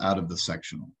advanced out of the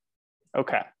sectional.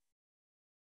 Okay.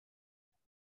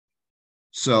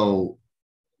 So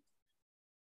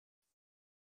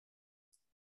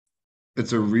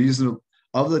it's a reasonable,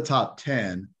 of the top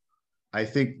 10, I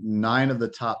think 9 of the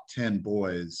top 10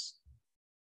 boys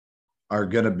are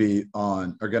going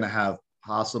to have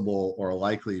possible or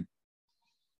likely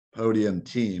podium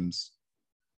teams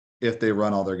if they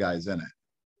run all their guys in it.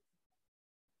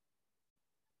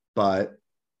 But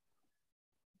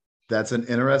that's an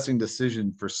interesting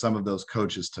decision for some of those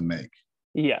coaches to make.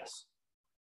 Yes.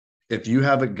 If you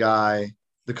have a guy,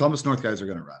 the Columbus North guys are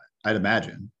going to run it, I'd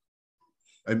imagine.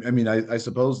 I mean, I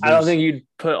suppose. I don't think you'd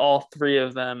put all 3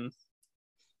 of them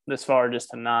this far just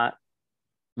to not.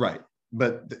 Right.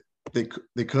 But they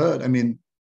could. I mean,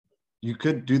 you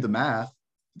could do the math,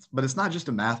 but it's not just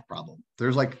a math problem.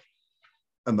 There's like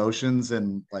emotions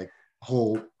and like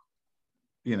whole,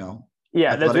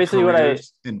 yeah, that's basically what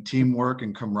and teamwork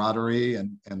and camaraderie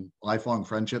and lifelong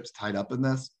friendships tied up in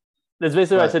this. That's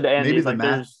basically what I said to Andy.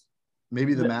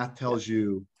 Maybe the math tells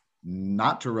you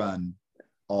not to run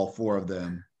all 4 of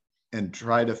them and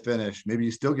try to finish. Maybe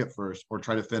you still get first or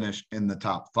try to finish in the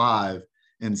top 5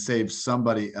 and save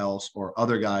somebody else or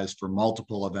other guys for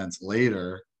multiple events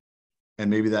later. And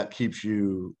maybe that keeps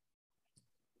you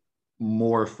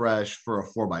more fresh for a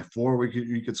 4x4 where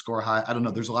you could score high. I don't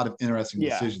know. There's a lot of interesting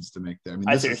decisions to make there. I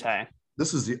mean,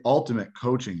 this is the ultimate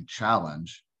coaching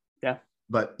challenge. Yeah.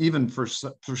 But even for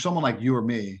someone like you or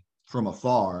me from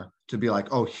afar to be like,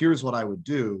 oh, here's what I would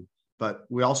do. But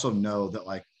we also know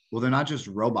that they're not just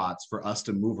robots for us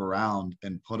to move around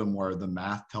and put them where the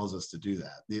math tells us to do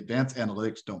that. The advanced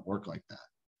analytics don't work like that.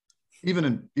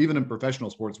 Even in professional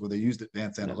sports where they used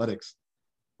advanced analytics,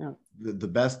 the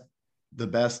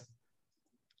best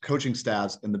coaching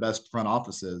staffs and the best front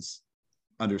offices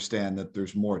understand that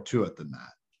there's more to it than that.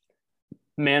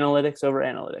 Manalytics over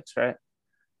analytics, right?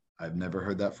 I've never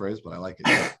heard that phrase, but I like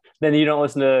it. Then you don't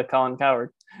listen to Colin Cowherd.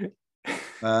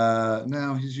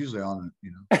 No, he's usually on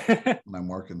it, when I'm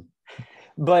working.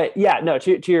 But yeah, no,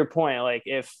 to your point, like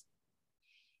if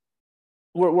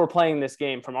we're playing this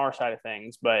game from our side of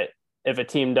things, but if a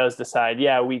team does decide,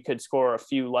 yeah, we could score a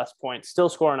few less points, still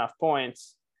score enough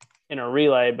points in a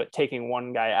relay, but taking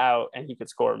one guy out and he could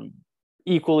score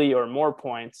equally or more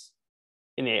points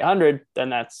in the 800, then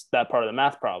that's that part of the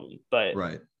math problem. But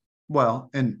right. Well,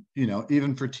 and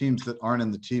even for teams that aren't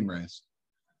in the team race,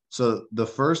 so the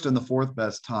first and the fourth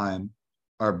best time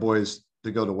are boys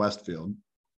that go to Westfield.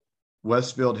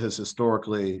 Westfield has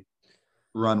historically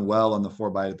run well on the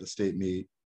 4x8 at the state meet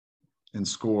and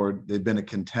scored. They've been a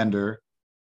contender.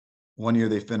 One year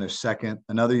they finished second.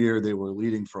 Another year they were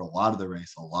leading for a lot of the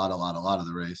race, a lot of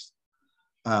the race.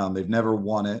 They've never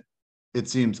won it. It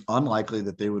seems unlikely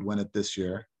that they would win it this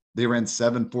year. They ran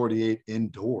 7:48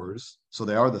 indoors, so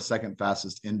they are the second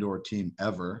fastest indoor team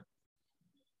ever.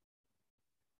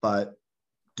 But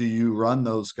do you run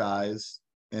those guys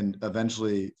and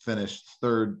eventually finish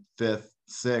third, fifth,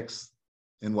 sixth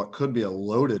in what could be a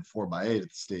loaded 4x8 at the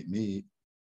state meet?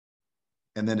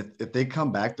 And then if they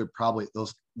come back, they're probably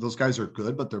those guys are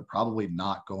good, but they're probably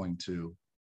not going to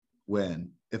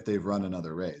win if they've run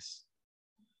another race.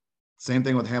 Same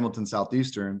thing with Hamilton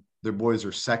Southeastern. Their boys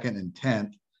are second and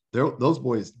 10th. Those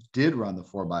boys did run the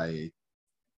 4x8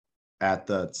 at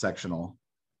the sectional.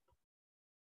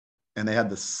 And they had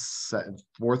the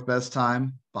fourth best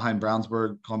time behind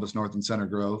Brownsburg, Columbus North, and Center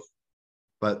Grove.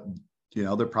 But,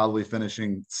 they're probably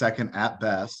finishing second at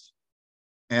best.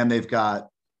 And they've got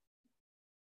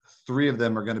 3 of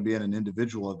them are going to be in an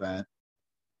individual event.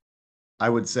 I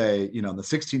would say, the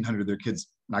 1600, their kid's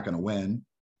not going to win,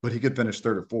 but he could finish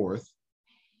third or fourth.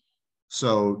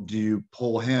 So do you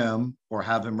pull him or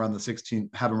have him run the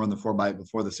 4x8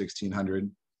 before the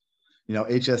 1600?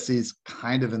 HSC's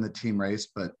kind of in the team race,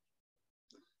 but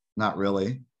not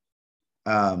really.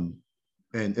 And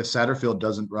if Satterfield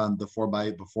doesn't run the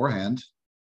 4x8 beforehand,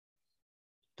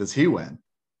 does he win?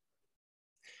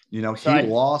 He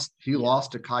lost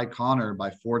to Kai Connor by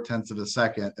 0.4 of a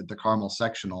second at the Carmel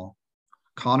sectional.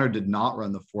 Connor did not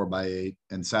run the 4x8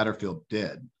 and Satterfield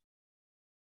did.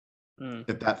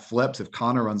 If that flips, if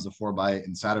Connor runs the 4x8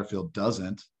 and Satterfield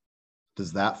doesn't,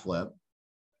 does that flip?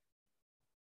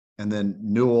 And then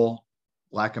Newell,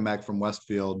 Lackamek from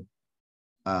Westfield,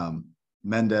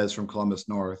 Mendez from Columbus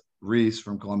North, Reese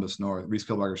from Columbus North, Reese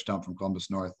Kilbarger Stump from Columbus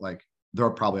North, like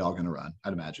they're probably all going to run,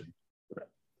 I'd imagine. Right.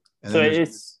 And then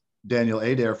there's Daniel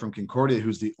Adair from Concordia,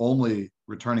 who's the only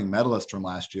returning medalist from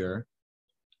last year.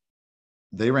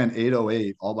 They ran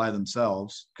 8:08 all by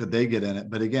themselves. Could they get in it?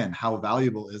 But again, how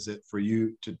valuable is it for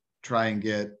you to try and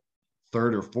get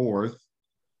third or fourth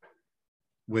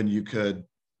when you could?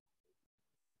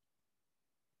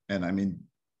 And I mean,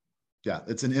 yeah,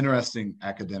 it's an interesting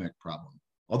academic problem.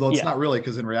 Although it's not really,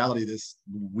 because in reality,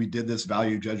 we did this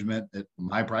value judgment at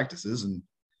my practices, and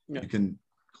you can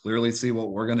clearly see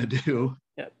what we're going to do.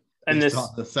 Yeah, and based on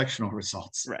the sectional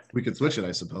results. Right. We could switch it,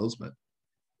 I suppose, but.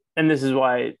 And this is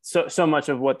why so much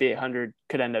of what the 800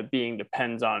 could end up being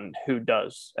depends on who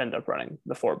does end up running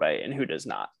the 4x8 and who does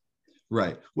not.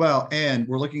 Right. Well, and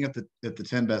we're looking at the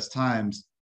 10 best times,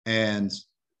 and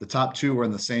the top 2 were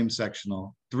in the same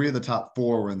sectional. 3 of the top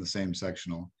 4 were in the same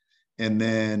sectional. And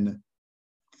then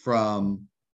from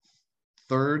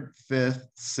 3rd, 5th,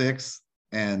 6th,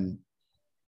 and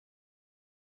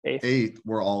 8th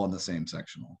were all in the same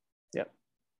sectional. Yep.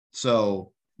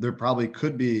 So there probably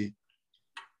could be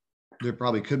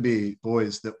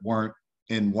boys that weren't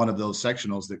in one of those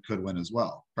sectionals that could win as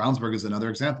well. Brownsburg is another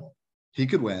example. He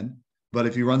could win, but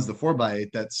if he runs the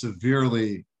 4x8, that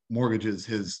severely mortgages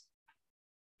his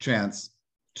chance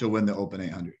to win the Open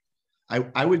 800.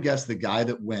 I would guess the guy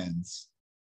that wins,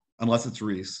 unless it's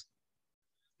Reese,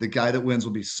 the guy that wins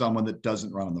will be someone that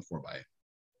doesn't run on the 4x8.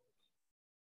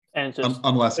 And just,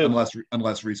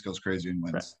 unless Reese goes crazy and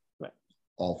wins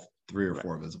all 3 or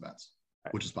 4 of his events,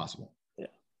 which is possible.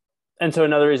 And so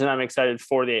another reason I'm excited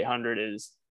for the 800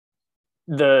 is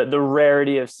the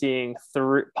rarity of seeing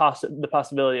the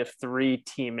possibility of 3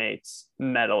 teammates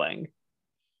medaling.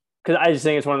 Because I just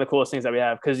think it's one of the coolest things that we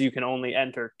have, because you can only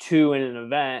enter 2 in an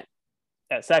event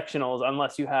at sectionals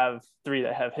unless you have 3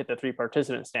 that have hit the 3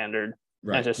 participant standard.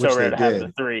 Right. And it's just so rare to have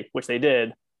the 3, which they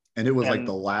did. And it was like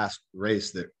the last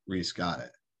race that Reese got it.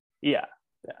 Yeah.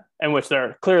 And which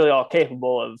they're clearly all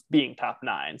capable of being top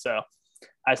 9. So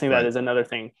I think that is another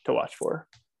thing to watch for.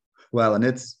 Well, and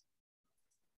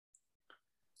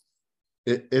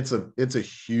it's a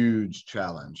huge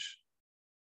challenge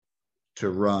to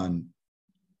run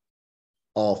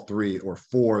all 3 or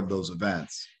 4 of those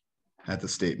events at the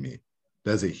state meet.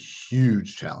 That's a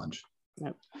huge challenge.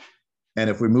 Yep. And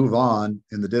if we move on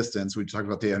in the distance, we talked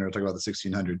about the 800, talked about the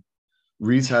 1600.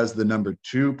 Reese has the number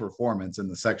 2 performance in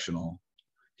the sectional.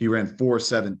 He ran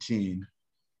 4:17,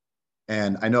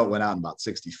 and I know it went out in about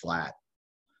 60 flat,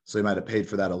 so he might have paid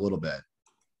for that a little bit.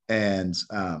 And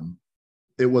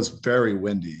it was very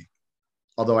windy,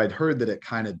 although I'd heard that it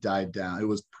kind of died down. It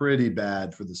was pretty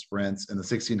bad for the sprints, and the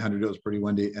 1600 it was pretty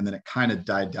windy, and then it kind of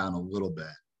died down a little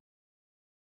bit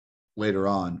later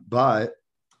on. But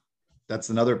that's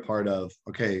another part of,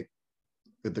 okay,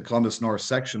 at the Columbus North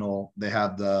sectional, they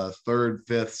had the 3rd,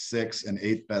 5th, 6th, and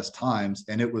 8th best times,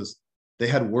 and they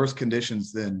had worse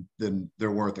conditions than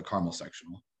there were at the Carmel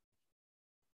sectional.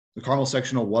 The Carmel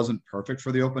sectional wasn't perfect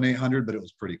for the Open 800, but it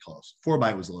was pretty close.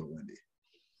 4x was a little windy.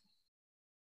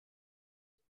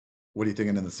 What are you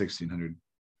thinking in the 1600?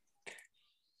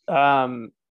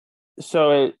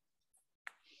 So it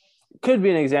could be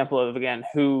an example of, again,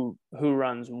 who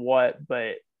runs what,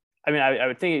 but I mean, I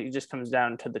would think it just comes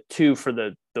down to the 2 for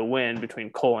the win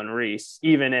between Cole and Reese,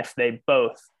 even if they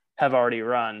both have already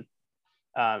run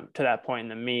to that point in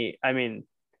the meet. I mean,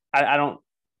 I don't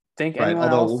think anyone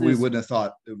Although else we wouldn't have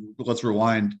thought, let's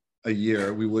rewind a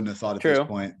year, we wouldn't have thought at True. this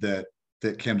point that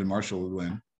Camden Marshall would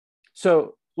win.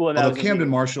 So, well, although Camden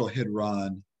Marshall had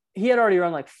already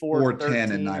run like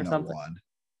 4:10 and 9:01.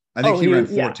 I think he ran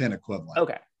 4:10 equivalent.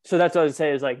 Okay. So that's what I would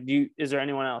say is like, is there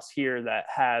anyone else here that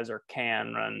has or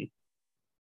can run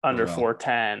under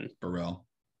 4:10? Burrell.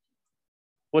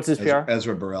 What's his PR?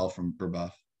 Ezra Burrell from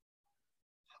Brebeuf.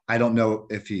 I don't know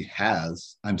if he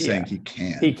has. I'm saying he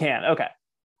can. He can. Okay.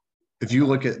 If you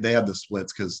look at, they have the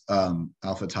splits because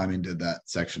Alpha Timing did that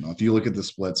sectional. If you look at the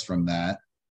splits from that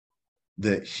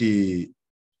he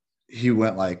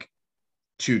went like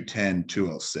 2:10,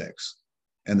 2:06,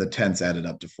 and the 10s added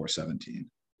up to 4:17.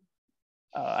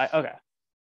 Okay.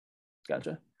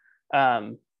 Gotcha.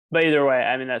 But either way,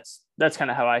 I mean, that's kind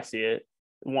of how I see it.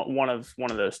 One of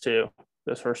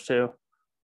those first 2.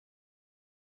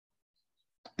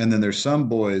 And then there's some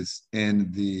boys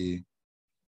in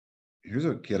here's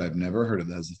a kid I've never heard of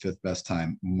that has the 5th best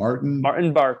time. Martin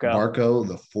Barco. Barco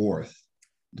the 4th.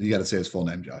 You got to say his full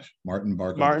name, Josh. Martin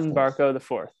Barco. Barco the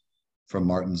 4th. From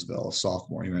Martinsville, a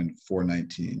sophomore. He ran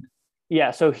 4:19.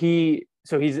 Yeah, so he's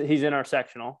in our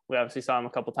sectional. We obviously saw him a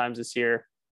couple times this year.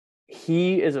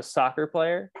 He is a soccer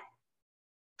player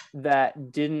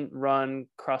that didn't run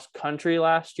cross country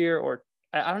last year, or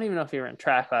I don't even know if he ran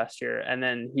track last year. And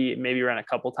then he maybe ran a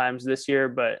couple times this year,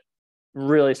 but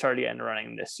really started getting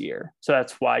running this year. So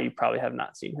that's why you probably have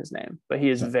not seen his name, but he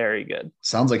is very good.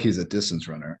 Sounds like he's a distance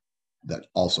runner that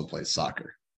also plays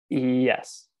soccer.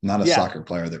 Yes. Not a soccer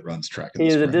player that runs track. He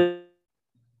is a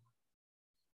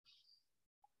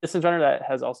distance runner that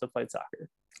has also played soccer.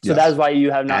 So that is why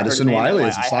you have not Addison heard Wiley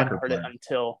is a soccer player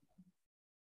until.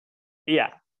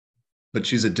 But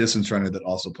she's a distance runner that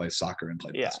also plays soccer and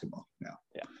played basketball now.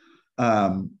 Yeah.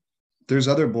 There's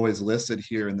other boys listed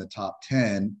here in the top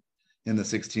 10 in the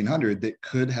 1600 that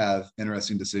could have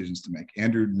interesting decisions to make.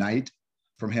 Andrew Knight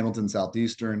from Hamilton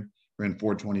Southeastern ran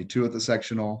 4:22 at the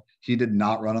sectional. He did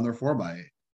not run on their 4x8.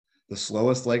 The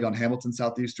slowest leg on Hamilton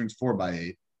Southeastern's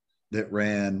 4x8 that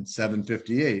ran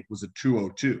 7:58 was a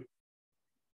 2:02,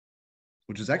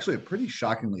 which is actually a pretty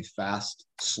shockingly fast,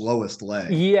 slowest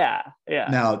leg. Yeah.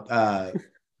 Now,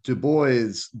 Du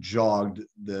Bois jogged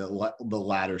the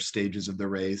latter stages of the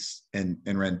race and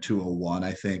ran 2:01,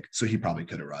 I think. So he probably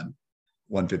could have run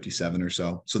 1:57 or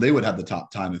so. So they would have the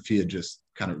top time if he had just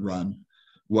kind of run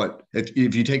if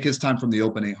you take his time from the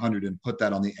Open 800 and put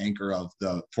that on the anchor of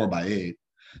the 4x8,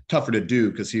 tougher to do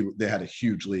because they had a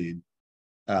huge lead.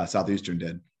 Southeastern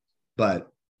did. But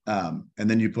and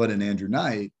then you put in Andrew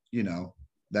Knight,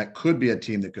 that could be a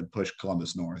team that could push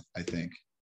Columbus North, I think,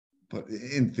 but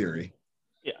in theory.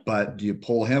 Yeah. But do you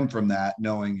pull him from that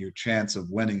knowing your chance of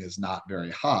winning is not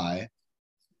very high,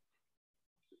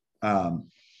 and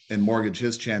mortgage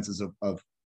his chances of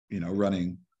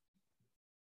running?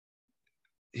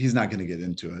 He's not going to get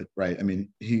into it, right? I mean,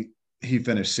 he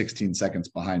finished 16 seconds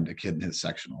behind a kid in his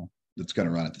sectional that's going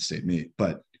to run at the state meet,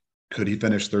 but could he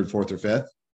finish 3rd, 4th, or 5th?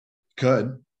 Could.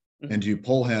 Mm-hmm. And do you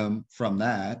pull him from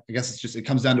that? I guess it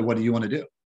comes down to what do you want to do?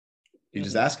 You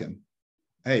just ask him,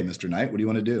 hey, Mr. Knight, what do you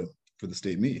want to do for the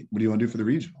state meet? What do you want to do for the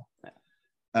regional?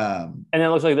 And it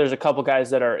looks like there's a couple guys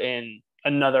that are in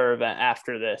another event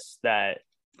after this that.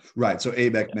 Right. So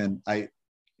Abe Ekman,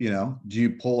 do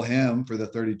you pull him for the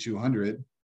 3,200?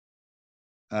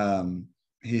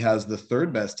 he has the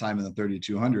third best time in the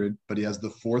 3,200, but he has the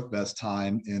fourth best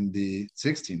time in the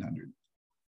 1,600.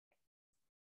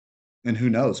 And who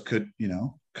knows? Could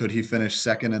he finish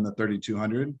second in the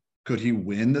 3,200? Could he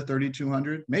win the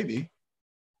 3,200? Maybe.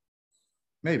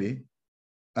 And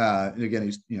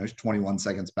again, he's 21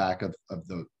 seconds back of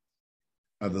the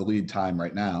lead time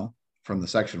right now from the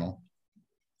sectional.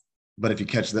 But if you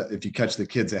catch the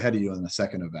kids ahead of you in the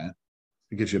second event,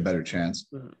 it gives you a better chance.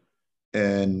 Mm-hmm.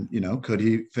 And could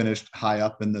he finish high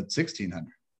up in the 1,600?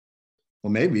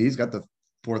 Well, maybe. He's got the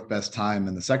fourth best time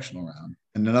in the sectional round.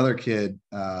 And another kid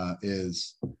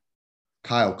is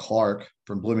Kyle Clark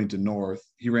from Bloomington North.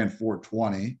 He ran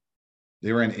 4:20.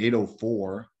 They ran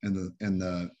 8:04 in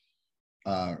the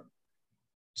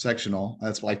sectional.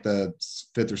 That's like the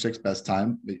fifth or sixth best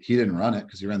time. He didn't run it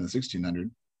because he ran the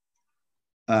 1,600.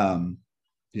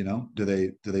 Do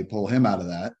they pull him out of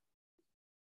that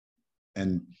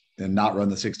and not run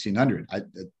the 1,600?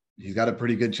 He's got a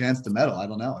pretty good chance to medal. I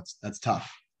don't know. That's tough.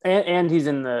 And he's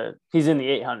in the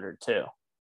 800 too.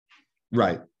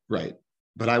 Right.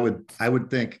 But I would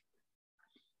think,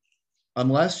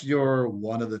 unless you're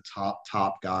one of the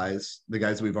top guys, the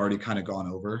guys we've already kind of gone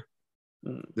over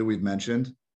that we've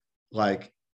mentioned,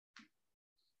 like,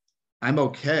 I'm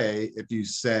okay if you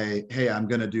say, hey, I'm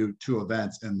going to do 2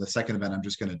 events and the second event I'm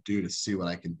just going to do to see what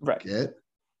I can get.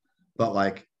 But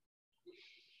like,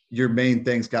 your main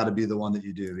thing's got to be the one that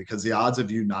you do, because the odds of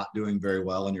you not doing very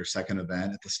well in your second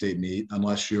event at the state meet,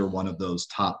 unless you're one of those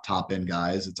top end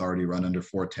guys, it's already run under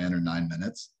 4:10 or 9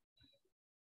 minutes.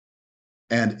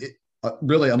 And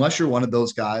really, unless you're one of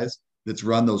those guys that's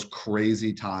run those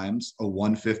crazy times, a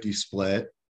 150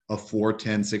 split, a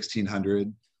 4:10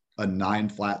 1,600, a 9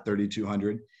 flat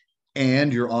 3,200,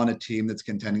 and you're on a team that's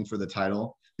contending for the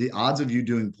title, the odds of you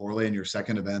doing poorly in your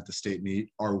second event at the state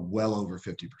meet are well over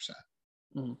 50%.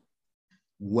 Mm-hmm.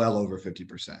 Well over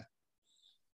 50%,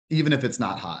 even if it's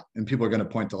not hot. And people are going to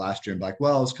point to last year and be like,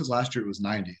 well, it's because last year it was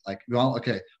 90. Like, well,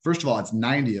 okay, first of all, it's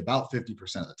 90 about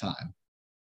 50% of the time.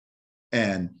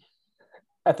 And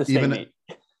at the state meet.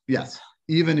 Yes,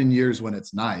 even in years when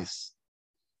it's nice,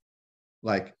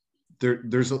 like there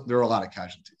are a lot of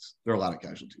casualties.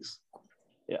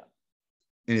 Yeah.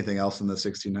 Anything else in the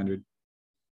 1,600?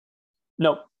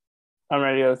 Nope. I'm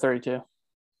ready to go to 32.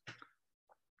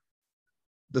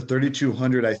 The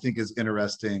 3,200, I think, is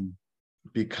interesting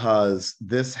because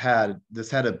this had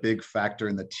a big factor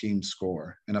in the team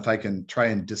score. And if I can try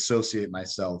and dissociate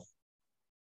myself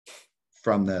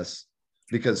from this,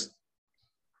 because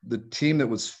the team that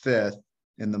was 5th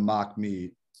in the mock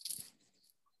meet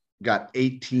got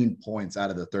 18 points out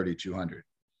of the 3,200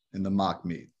 in the mock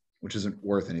meet, which isn't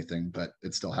worth anything, but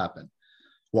it still happened.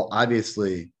 Well,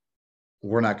 obviously,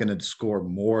 we're not going to score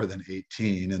more than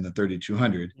 18 in the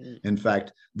 3,200. In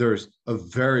fact, there's a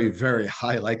very, very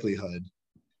high likelihood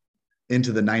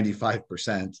into the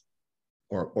 95%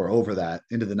 or over that,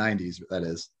 into the 90s, that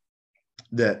is,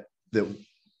 that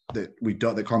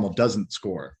Carmel doesn't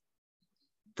score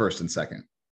first and second.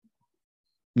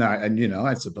 Now, and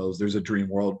I suppose there's a dream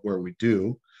world where we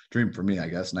do. Dream for me, I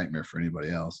guess, nightmare for anybody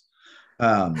else.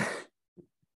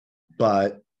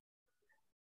 But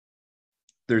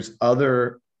there's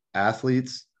other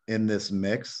athletes in this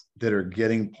mix that are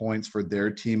getting points for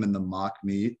their team in the mock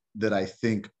meet that I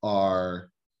think are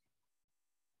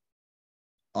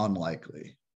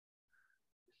unlikely.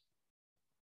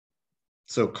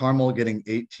 So Carmel getting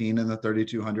 18 in the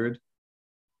 3,200,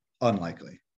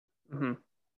 unlikely. Mm-hmm.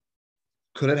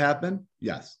 Could it happen?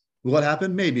 Yes. Will it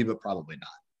happen? Maybe, but probably not.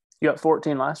 You got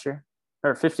 14 last year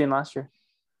or 15 last year.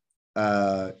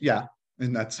 Yeah.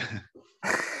 And that's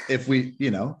if we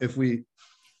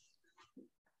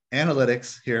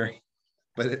analytics here,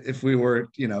 but if we were,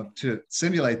 to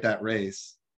simulate that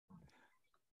race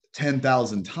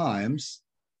 10,000 times,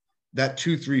 that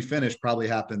 2-3 finish probably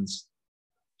happens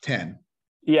 10.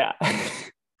 Yeah.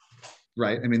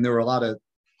 Right. I mean, there were a lot of,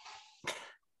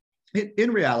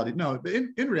 in reality,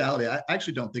 I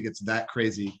actually don't think it's that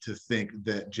crazy to think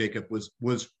that Jacob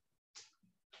was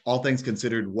all things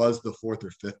considered, was the 4th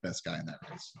or 5th best guy in that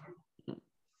race.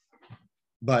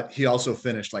 But he also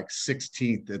finished like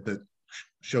 16th at the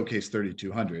Showcase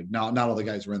 3,200. Now, not all the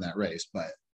guys were in that race,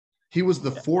 but he was the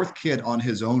 4th kid on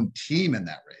his own team in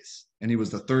that race, and he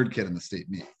was the 3rd kid in the state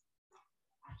meet.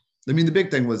 I mean, the big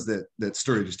thing was that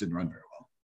Sturry just didn't run very well.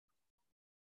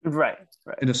 Right.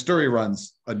 And if Sturry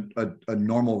runs a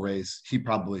normal race, he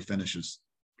probably finishes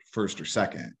 1st or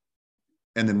 2nd.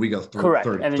 And then we go correct.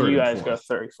 third. And then you guys go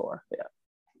 34. Yeah.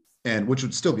 And which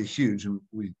would still be huge.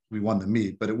 We won the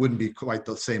meet, but it wouldn't be quite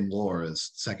the same lore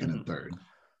as 2nd and 3rd.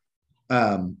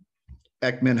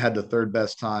 Ekman had the 3rd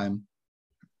best time.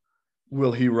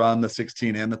 Will he run the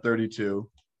 16 and the 32?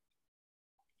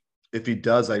 If he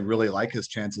does, I really like his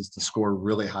chances to score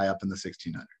really high up in the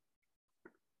 1600.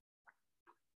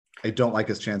 I don't like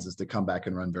his chances to come back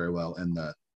and run very well in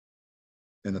the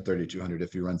 3200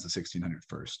 if he runs the 1600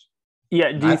 first. Yeah,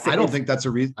 I don't think that's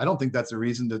a reason. I don't think that's a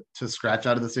reason to scratch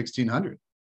out of the 1600.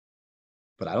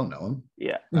 But I don't know him.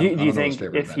 Yeah. Do you think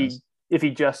if he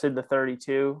just did the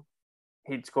 32,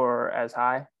 he'd score as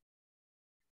high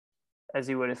as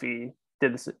he would if he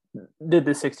did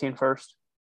the 16 first?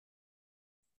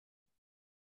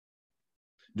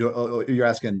 You're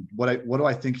asking what do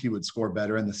I think he would score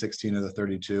better in the 16 or the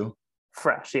 32?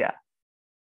 Fresh, yeah.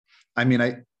 I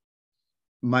mean,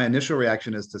 my initial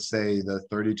reaction is to say the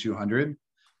 3200,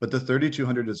 but the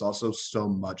 3200 is also so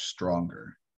much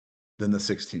stronger than the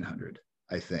 1600,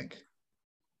 I think.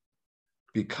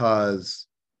 Because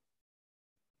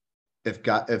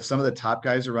if some of the top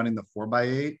guys are running the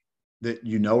 4x8 that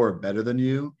you know are better than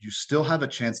you still have a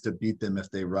chance to beat them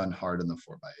if they run hard in the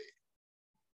 4x8.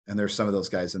 And there's some of those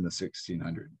guys in the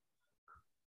 1600.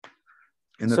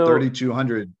 In the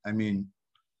 3200, I mean,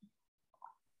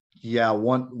 yeah,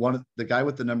 the guy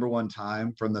with the number one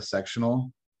time from the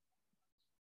sectional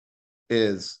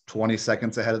is 20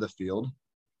 seconds ahead of the field.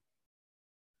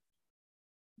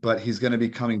 But he's going to be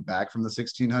coming back from the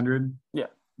 1600. Yeah.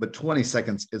 But 20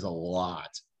 seconds is a lot,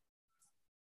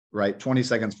 right? 20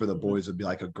 seconds for the boys would be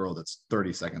like a girl that's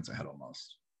 30 seconds ahead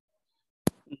almost.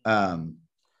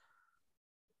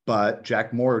 But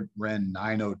Jack Moore ran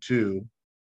 9:02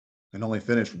 and only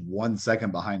finished 1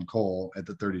 second behind Cole at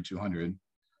the 3200.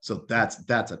 So that's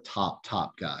a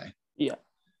top guy. Yeah.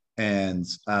 And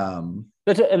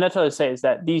that's what I say is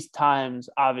that these times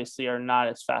obviously are not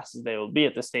as fast as they will be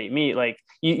at the state meet. Like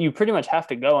you pretty much have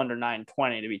to go under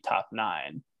 9:20 to be top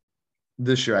 9.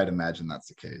 This year, I'd imagine that's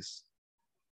the case.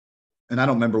 And I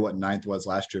don't remember what ninth was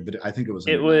last year, but I think it was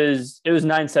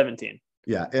 9:17.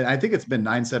 Yeah, and I think it's been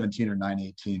 9:17 or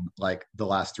 9:18 like the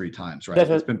last 3 times, right?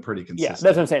 It's been pretty consistent. Yeah,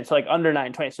 that's what I'm saying. So like under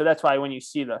 9:20. So that's why when you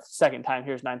see the second time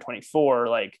here's 9:24,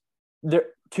 like there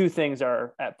two things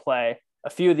are at play. A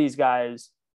few of these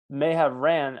guys may have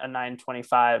ran a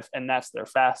 9:25 and that's their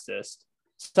fastest.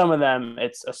 Some of them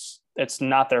it's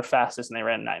not their fastest and they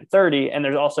ran 9:30. And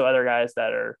there's also other guys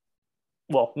that are,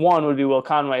 well, one would be Will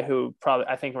Conway, who probably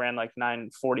I think ran like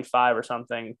 9:45 or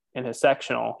something in his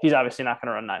sectional. He's obviously not going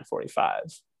to run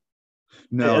 9:45.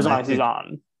 No, as long as he's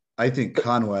on. I think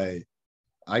Conway,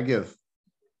 I give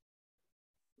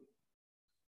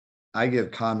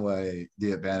Conway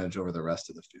the advantage over the rest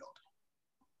of the field.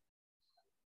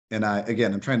 And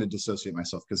I'm trying to dissociate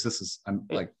myself because I'm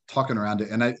like talking around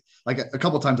it. And I like a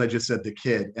couple of times I just said the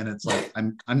kid, and it's like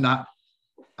I'm not.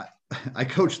 I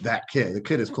coached that kid. The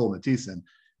kid is Cole Mathieson,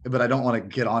 but I don't want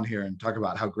to get on here and talk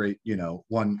about how great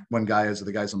one guy is, or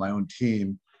the guys on my own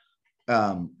team.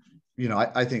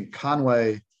 I think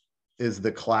Conway is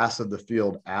the class of the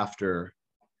field after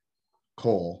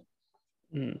Cole,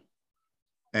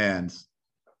 and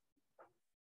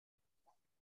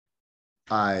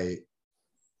I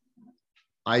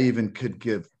even could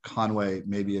give Conway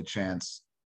maybe a chance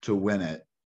to win it,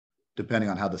 depending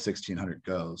on how the 1600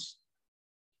 goes.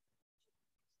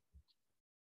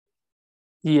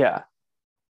 Yeah.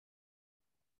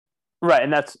 Right.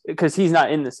 And that's because he's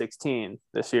not in the 16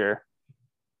 this year.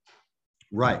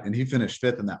 Right. And he finished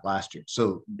 5th in that last year.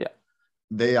 So yeah,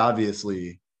 they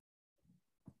obviously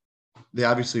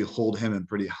hold him in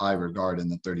pretty high regard in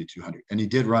the 3200. And he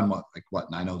did run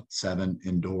 9:07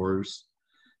 indoors.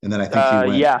 And then I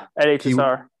think he went at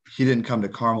HSR. He didn't come to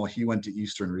Carmel. He went to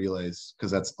Eastern Relays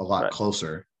because that's a lot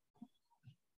closer.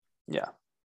 Yeah.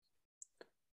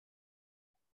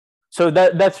 So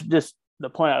that's just the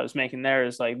point I was making there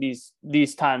is like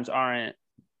these times aren't,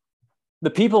 the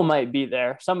people might be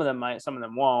there. Some of them might, some of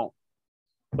them won't,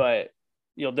 but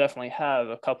you'll definitely have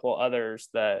a couple others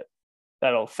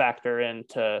that'll factor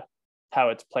into how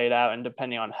it's played out. And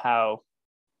depending on how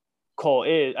Cole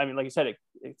is, I mean, like you said,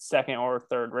 it's second or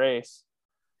third race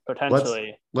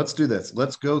potentially. Let's do this.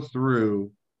 Let's go through.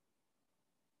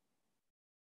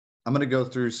 I'm going to go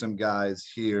through some guys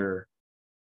here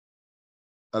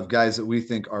of guys that we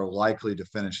think are likely to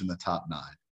finish in the top 9.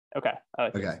 Okay.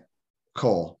 Okay.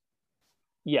 Cole.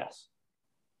 Yes.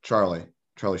 Charlie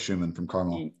Schumann from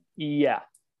Carmel. Yeah.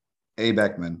 A.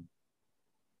 Beckman.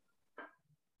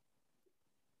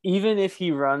 Even if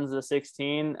he runs the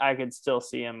 16, I could still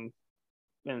see him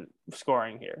in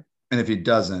scoring here. And if he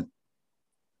doesn't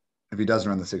run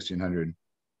the 1600,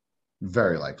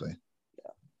 very likely.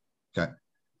 Yeah. Okay.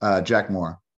 Jack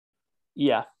Moore.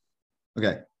 Yeah.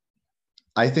 Okay.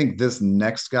 I think this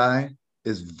next guy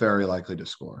is very likely to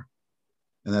score.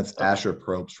 and that's Asher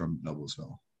Probst from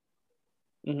Noblesville.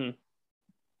 Mm-hmm.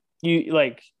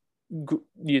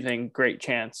 You think great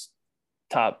chance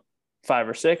top 5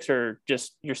 or 6, or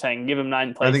just you're saying give him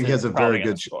 9 places? I think he has a very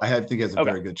good. I think he has a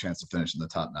very good chance to finish in the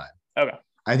top 9. Okay.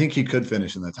 I think he could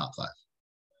finish in the top 5.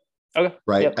 Okay.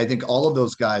 Right. Yep. I think all of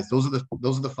those guys, those are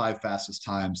the 5 fastest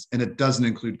times, and it doesn't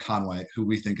include Conway, who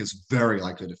we think is very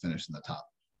likely to finish in the top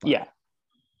 5. Yeah.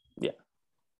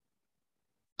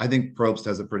 I think Probst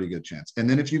has a pretty good chance. And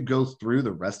then if you go through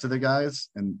the rest of the guys,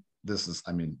 and this is,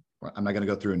 I mean, I'm not going to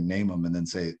go through and name them and then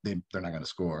say they're not going to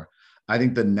score. I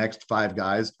think the next 5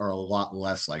 guys are a lot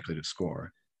less likely to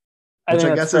score, which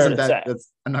I guess isn't that.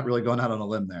 I'm not really going out on a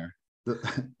limb there.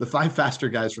 The 5 faster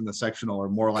guys from the sectional are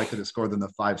more likely to score than the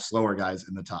 5 slower guys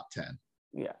in the top 10.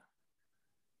 Yeah.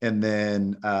 And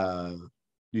then,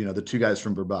 the 2 guys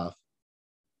from Brebeuf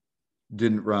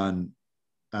didn't run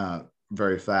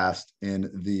very fast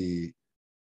in the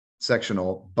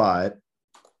sectional, but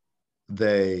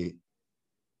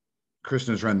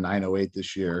Krishna's run 9:08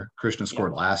 this year. Krishna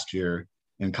scored last year,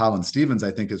 and Colin Stevens,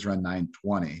 I think, has run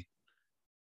 9:20.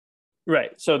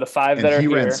 Right. So the 5 that are he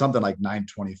here, ran something like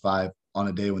 9:25 on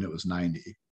a day when it was 90.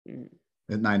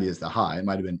 And 90 is the high. It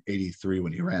might have been 83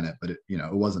 when he ran it, but it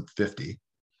wasn't 50.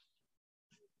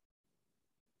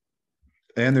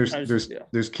 And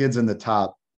there's kids in the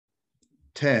top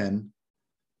 10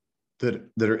 that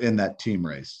are in that team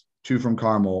race. 2 from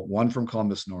Carmel, 1 from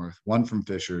Columbus North, 1 from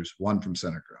Fishers, 1 from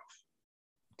Center Grove.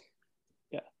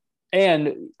 Yeah.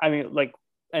 And I mean,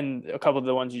 and a couple of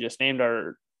the ones you just named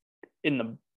are in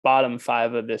the bottom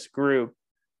 5 of this group,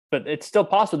 but it's still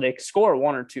possible they score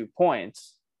 1 or 2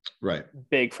 points. Right.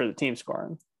 Big for the team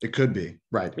scoring. It could be.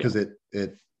 Right. Because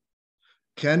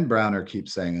Ken Browner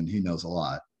keeps saying, and he knows a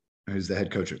lot, who's the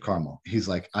head coach at Carmel. He's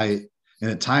like, and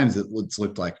at times it's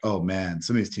looked like, oh man,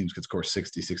 some of these teams could score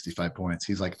 60, 65 points.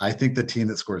 He's like, I think the team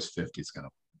that scores 50 is going to.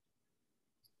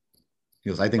 He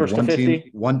goes, I think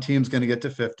one team's going to get to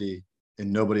 50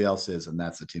 and nobody else is. And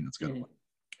that's the team that's going to win.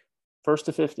 First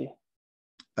to 50.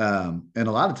 And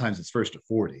a lot of times it's first to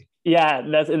 40. Yeah.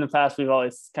 That's in the past. We've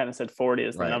always kind of said 40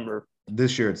 is the number.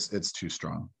 This year it's too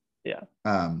strong. Yeah.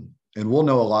 And we'll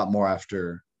know a lot more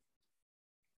after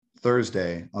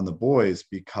Thursday on the boys,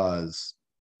 because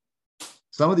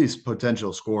some of these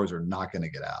potential scores are not going to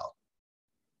get out,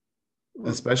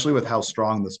 especially with how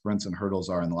strong the sprints and hurdles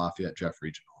are in the Lafayette Jeff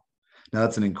Regional. Now,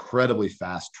 that's an incredibly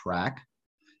fast track.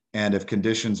 And if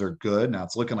conditions are good, now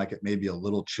it's looking like it may be a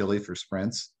little chilly for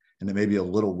sprints and it may be a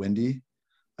little windy.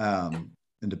 And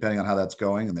depending on how that's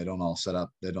going, and they don't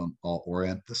all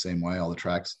orient the same way, all the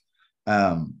tracks,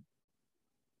 that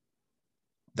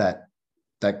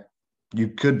you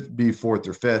could be 4th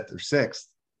or 5th or 6th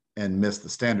and miss the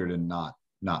standard and not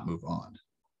move on.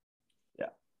 Yeah.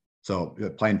 So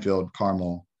Plainfield,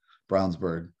 Carmel,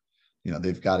 Brownsburg,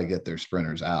 they've got to get their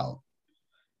sprinters out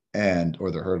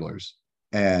or their hurdlers.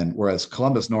 And whereas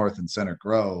Columbus North and Center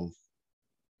Grove,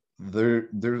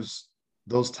 there's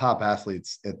those top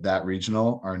athletes at that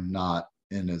regional are not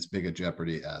in as big a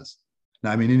jeopardy as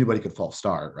now. I mean, anybody could false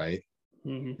start, right?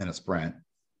 In a sprint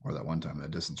or that one time in a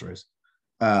distance race.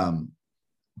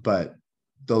 But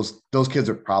those kids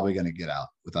are probably going to get out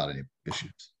without any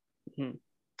issues.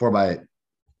 4x8.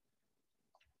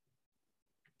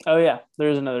 Oh yeah,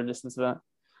 there's another distance event.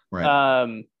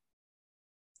 Right.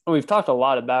 We've talked a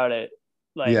lot about it.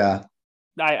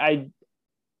 I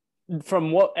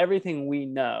from everything we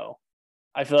know,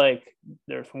 I feel like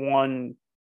there's one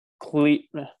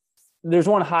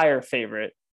higher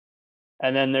favorite,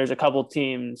 and then there's a couple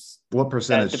teams. What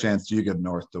percentage chance do you give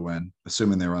North to win,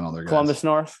 assuming they run all their guys? Columbus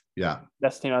North. Yeah,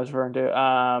 that's the team I was referring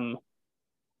to.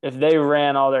 If they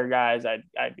ran all their guys, I'd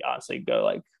honestly go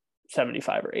like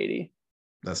 75 or 80.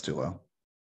 That's too low.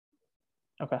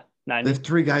 Okay, 90. They have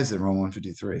 3 guys that run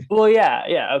 153. Well,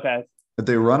 yeah, okay. If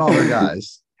they run all their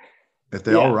guys, if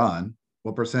they all run,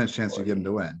 what percentage chance do you give them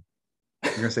to win?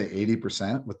 You're gonna say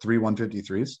 80% with 3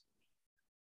 153s?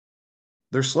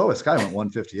 Their slowest guy went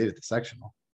 158 at the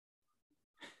sectional.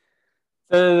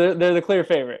 So they're the clear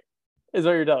favorite, is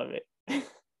what you're telling me.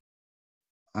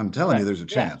 I'm telling you, there's a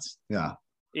chance. Yeah.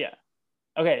 Yeah.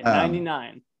 Okay,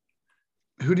 99.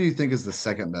 Who do you think is the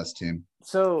second best team?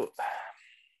 So,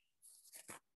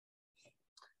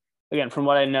 again, from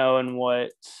what I know and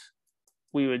what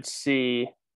we would see,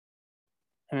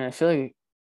 I mean, I feel like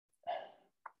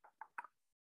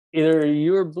either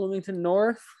you or Bloomington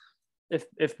North,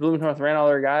 if Bloomington North ran all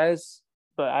their guys,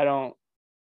 but I don't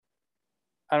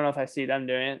know if I see them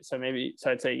doing it. So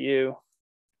I'd say you.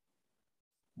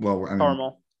 Well, I mean,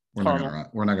 Carmel. We're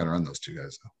not going to run those 2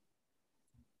 guys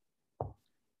though.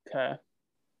 Okay.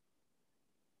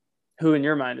 Who in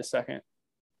your mind is second?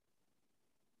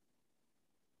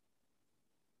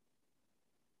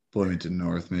 Bloomington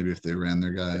North, maybe if they ran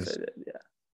their guys. If they did, yeah.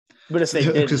 But if they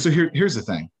did, so here's the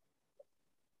thing.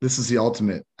 This is the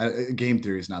ultimate game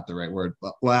theory is not the right word,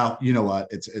 but well, you know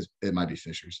what? It might be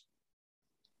Fishers.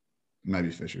 It might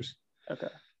be Fishers. Okay.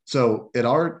 So at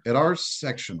our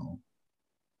sectional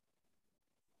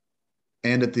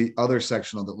and at the other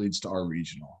sectional that leads to our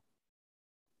regional,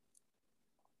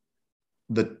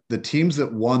 the teams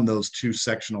that won those two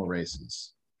sectional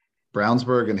races,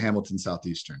 Brownsburg and Hamilton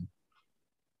Southeastern.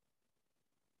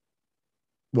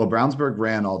 Well, Brownsburg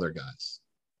ran all their guys.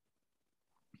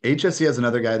 HSE has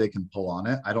another guy they can pull on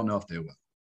it. I don't know if they will.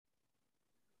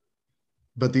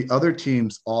 But the other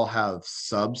teams all have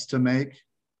subs to make.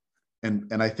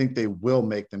 And I think they will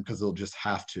make them because they'll just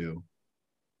have to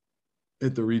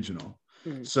at the regional.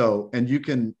 Mm-hmm. So, and you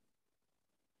can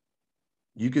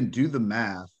do the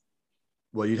math.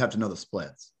 Well, you'd have to know the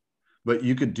splits, but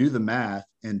you could do the math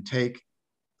and take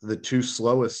the two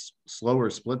slower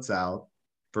splits out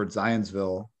for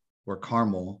Zionsville or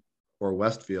Carmel or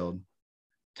Westfield,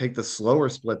 take the slower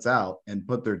splits out and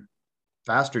put their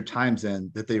faster times in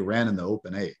that they ran in the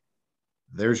open 8.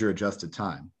 There's your adjusted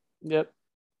time. Yep.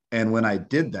 And when I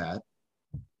did that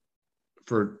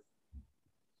for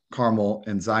Carmel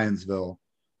and Zionsville,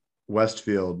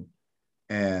 Westfield,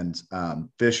 and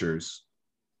Fishers,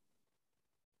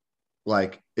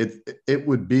 like it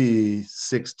would be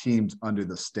 6 teams under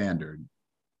the standard,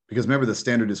 because remember the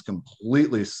standard is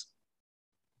completely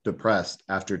depressed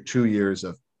after 2 years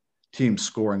of teams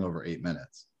scoring over 8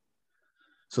 minutes.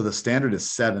 So the standard is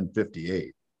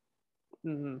 758.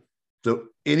 Mm-hmm. So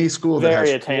any school that has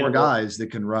attainable. 4 guys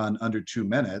that can run under 2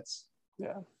 minutes.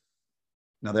 Yeah.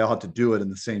 Now they all have to do it in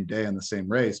the same day in the same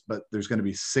race, but there's going to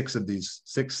be 6,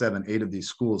 7, 8 of these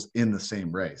schools in the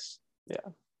same race. Yeah.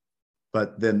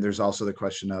 But then there's also the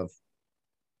question of,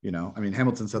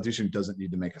 Hamilton Southeastern doesn't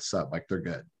need to make a sub. Like they're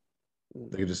good.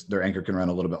 They their anchor can run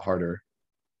a little bit harder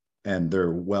and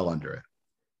they're well under it.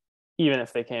 Even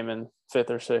if they came in 5th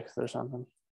or 6th or something.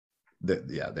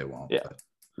 They won't. Yeah.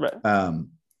 But, right.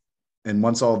 And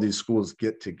once all these schools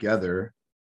get together,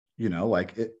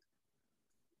 like it,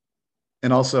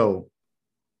 and also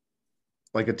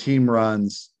like a team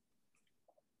runs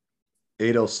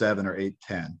 807 or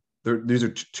 810. These are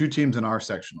 2 teams in our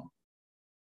sectional.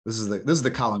 This is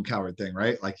the Colin Coward thing,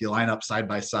 right? Like you line up side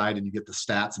by side and you get the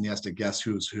stats and he has to guess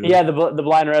who's who. Yeah, the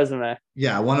blind resume.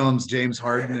 Yeah, one of them's James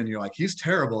Harden and you're like, he's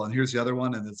terrible. And here's the other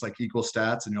one and it's like equal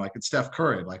stats and you're like, it's Steph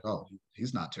Curry. Like, oh,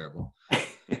 he's not terrible.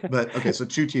 But okay, so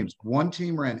 2 teams. One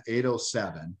team ran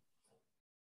 807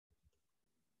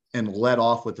 and led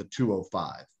off with a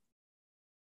 205.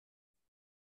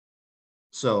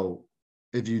 So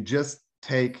if you just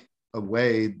take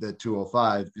away the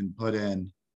 205 and put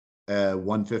in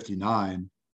 159,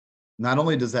 not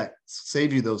only does that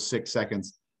save you those 6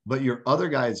 seconds, but your other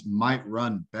guys might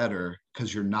run better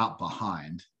because you're not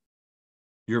behind.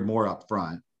 You're more up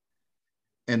front.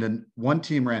 And then one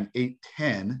team ran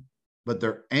 810, but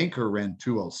their anchor ran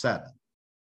 207.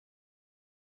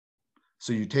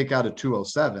 So you take out a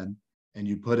 207 and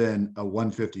you put in a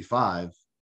 155.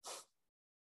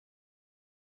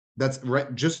 That's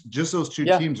right. Just those 2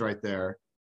 teams right there.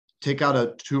 Take out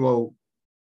a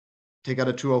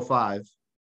 205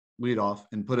 lead off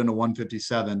and put in a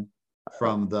 157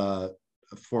 from the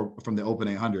open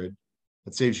 800.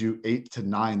 That saves you 8 to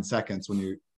 9 seconds when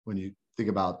you think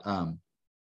about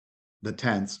the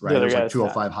tenths, right? There's like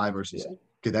 205 high versus. Yeah.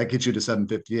 Okay, that gets you to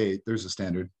 758. There's a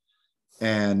standard.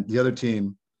 And the other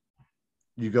team,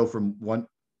 you go from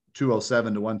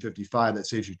 207 to 155. That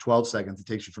saves you 12 seconds. It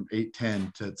takes you from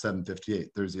 810 to 758.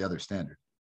 There's the other standard.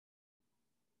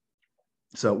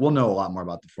 So we'll know a lot more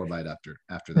about the 4x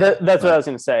after that. That's what I was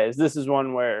going to say. This is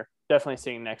one where definitely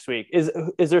seeing next week. Is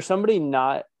there somebody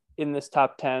not in this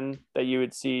top 10 that you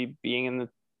would see being in the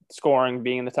scoring,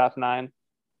 being in the top 9?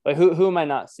 Like who am I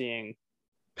not seeing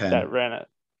Penn. That ran it?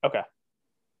 Okay.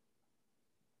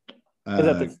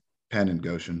 Penn and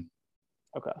Goshen.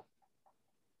 Okay.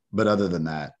 But other than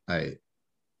that, I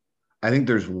think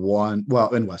there's one,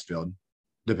 well, in Westfield,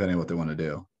 depending on what they want to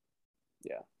do.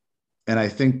 Yeah. And I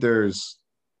think there's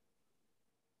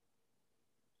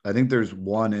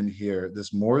one in here.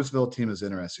 This Mooresville team is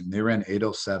interesting. They ran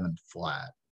 807 flat.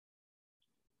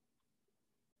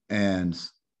 And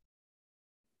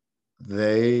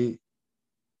they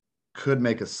could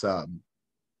make a sub.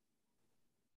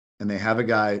 And they have a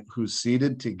guy who's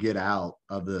seeded to get out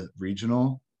of the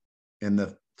regional in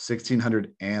the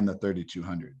 1600 and the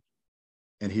 3200.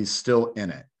 And he's still in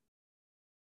it.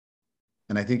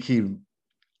 And I think he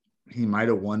might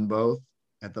have won both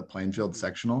at the Plainfield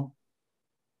sectional.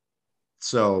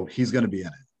 So he's going to be in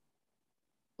it.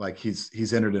 Like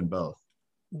he's entered in both.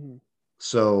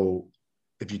 So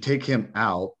if you take him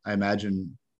out, I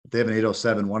imagine they have an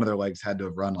 807. One of their legs had to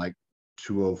have run like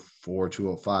 204,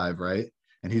 205, right?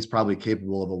 And he's probably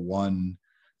capable of a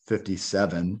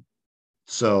 157.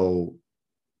 So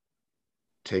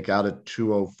take out a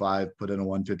 205, put in a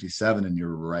 157, and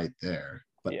you're right there.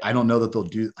 But I don't know that they'll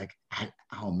do like,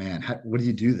 oh man, what do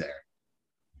you do there?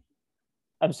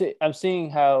 I'm seeing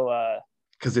how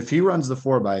because if he runs the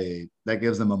 4x8, that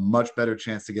gives them a much better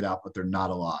chance to get out, but they're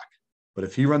not a lock. But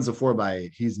if he runs the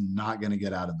 4x8, he's not going to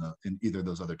get out in either of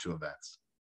those other two events.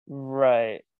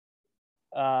 Right.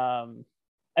 I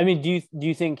mean, do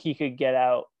you think he could get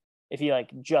out if he like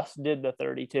just did the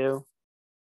 32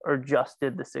 or just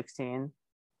did the 16?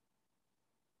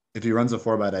 If he runs a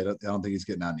 4x8, I don't think he's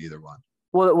getting out in either one.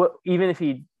 Well, what if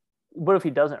he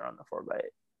doesn't run the 4x8?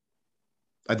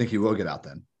 I think he will get out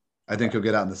then. I think he'll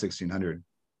get out in the 1600.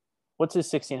 What's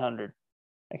his 1600?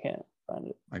 I can't find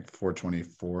it. Like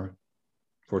 424,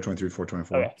 423,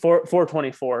 424. Okay,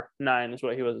 424.9 is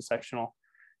what he was a sectional.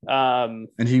 And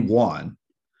he won.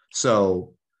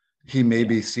 So he may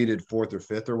be seated 4th or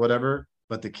 5th or whatever,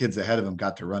 but the kids ahead of him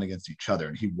got to run against each other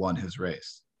and he won his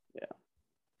race. Yeah.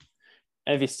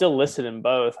 And if he's still listed in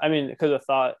both, I mean, because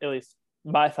at least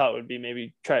my thought would be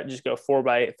maybe try to just go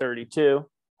 4x8 32.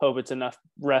 Hope it's enough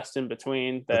rest in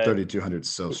between. The 3200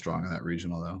 is so strong in that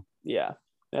regional, though. Yeah,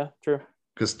 true.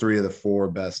 Because 3 of the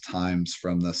 4 best times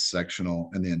from the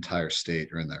sectional in the entire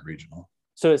state are in that regional.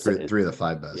 So it's 3 of the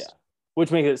 5 best. Yeah,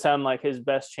 which makes it sound like his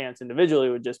best chance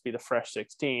individually would just be the fresh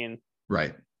 16.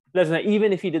 Right.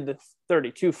 Even if he did the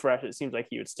 32 fresh, it seems like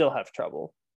he would still have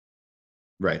trouble.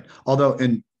 Right. Although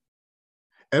in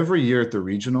every year at the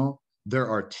regional, there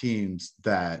are teams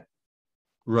that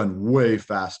run way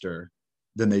faster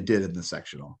than they did in the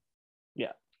sectional.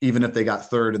 Yeah. Even if they got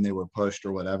 3rd and they were pushed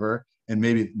or whatever. And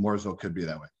maybe Mooresville could be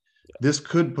that way. Yeah. This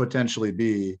could potentially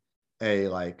be a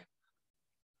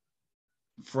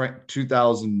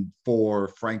 2004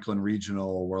 Franklin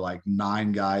regional where like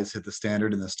 9 guys hit the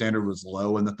standard and the standard was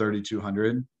low in the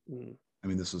 3200. I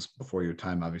mean, this was before your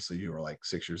time. Obviously you were like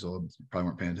 6 years old. You probably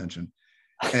weren't paying attention.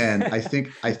 And I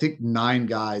think 9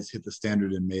 guys hit the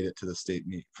standard and made it to the state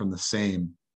meet from the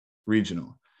same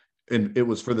regional. And it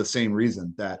was for the same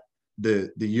reason that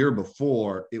the year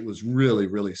before it was really,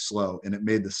 really slow and it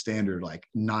made the standard like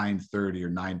 930 or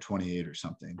 928 or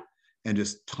something. And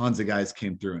just tons of guys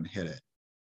came through and hit it.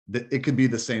 It could be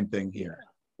the same thing here.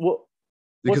 Well,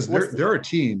 because there are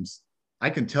teams, I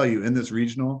can tell you in this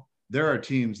regional, there are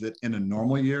teams that in a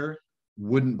normal year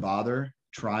wouldn't bother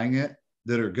trying it,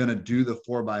 that are going to do the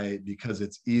 4x8 because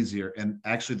it's easier. And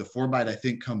actually the 4x8 I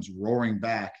think comes roaring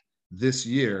back this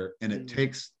year, and it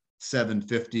takes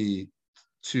 750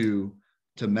 to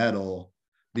medal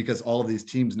because all of these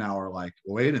teams now are like,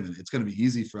 wait a minute, it's going to be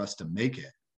easy for us to make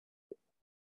it.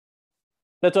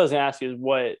 That's what I was going to ask you is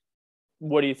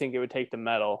what do you think it would take to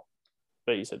medal?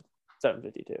 But you said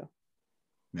 752.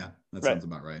 Yeah, that sounds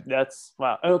about right. That's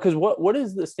wow. Because what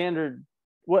is the standard?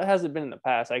 What has it been in the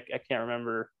past? I can't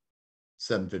remember.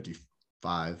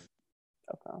 755.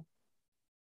 Okay.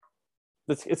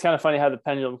 It's kind of funny how the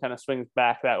pendulum kind of swings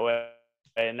back that way,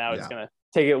 and now it's going to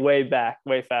take it way back,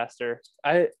 way faster.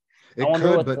 But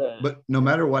no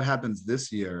matter what happens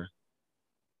this year,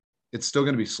 it's still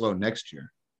going to be slow next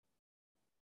year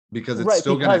because it's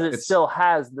still going to. It still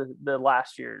has the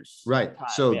last year's right. Time,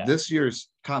 so this year's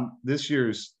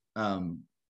combination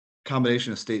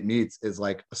of state meets is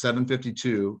like a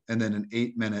 752 and then an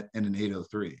 8-minute and an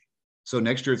 803. So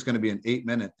next year it's going to be an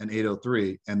 8-minute and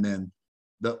 803, and then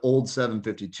the old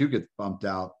 752 gets bumped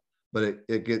out, but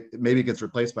maybe it gets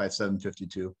replaced by a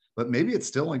 752, but maybe it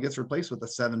still only gets replaced with a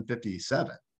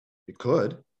 757. It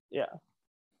could. Yeah.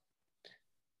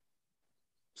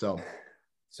 So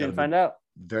soon find out.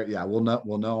 We'll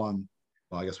know on.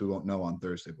 Well, I guess we won't know on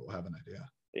Thursday, but we'll have an idea.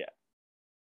 Yeah.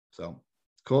 So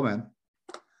cool, man.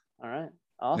 All right.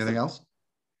 Awesome. Anything else?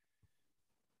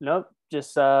 Nope.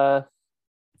 Just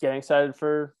getting excited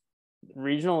for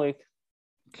regional week.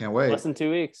 Can't wait. Less than 2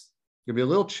 weeks. It'll be a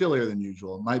little chillier than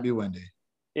usual. It might be windy.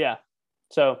 Yeah.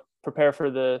 So prepare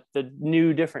for the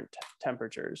new different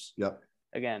temperatures. Yep.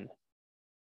 Again.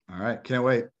 All right. Can't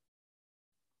wait.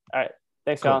 All right.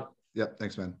 Thanks, Colin. Yep.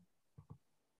 Thanks, man.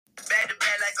 Back to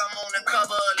back like I'm on the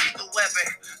cover of Lethal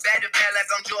Weapon. Back to back like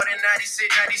I'm Jordan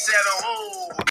 96, 97. Whoa.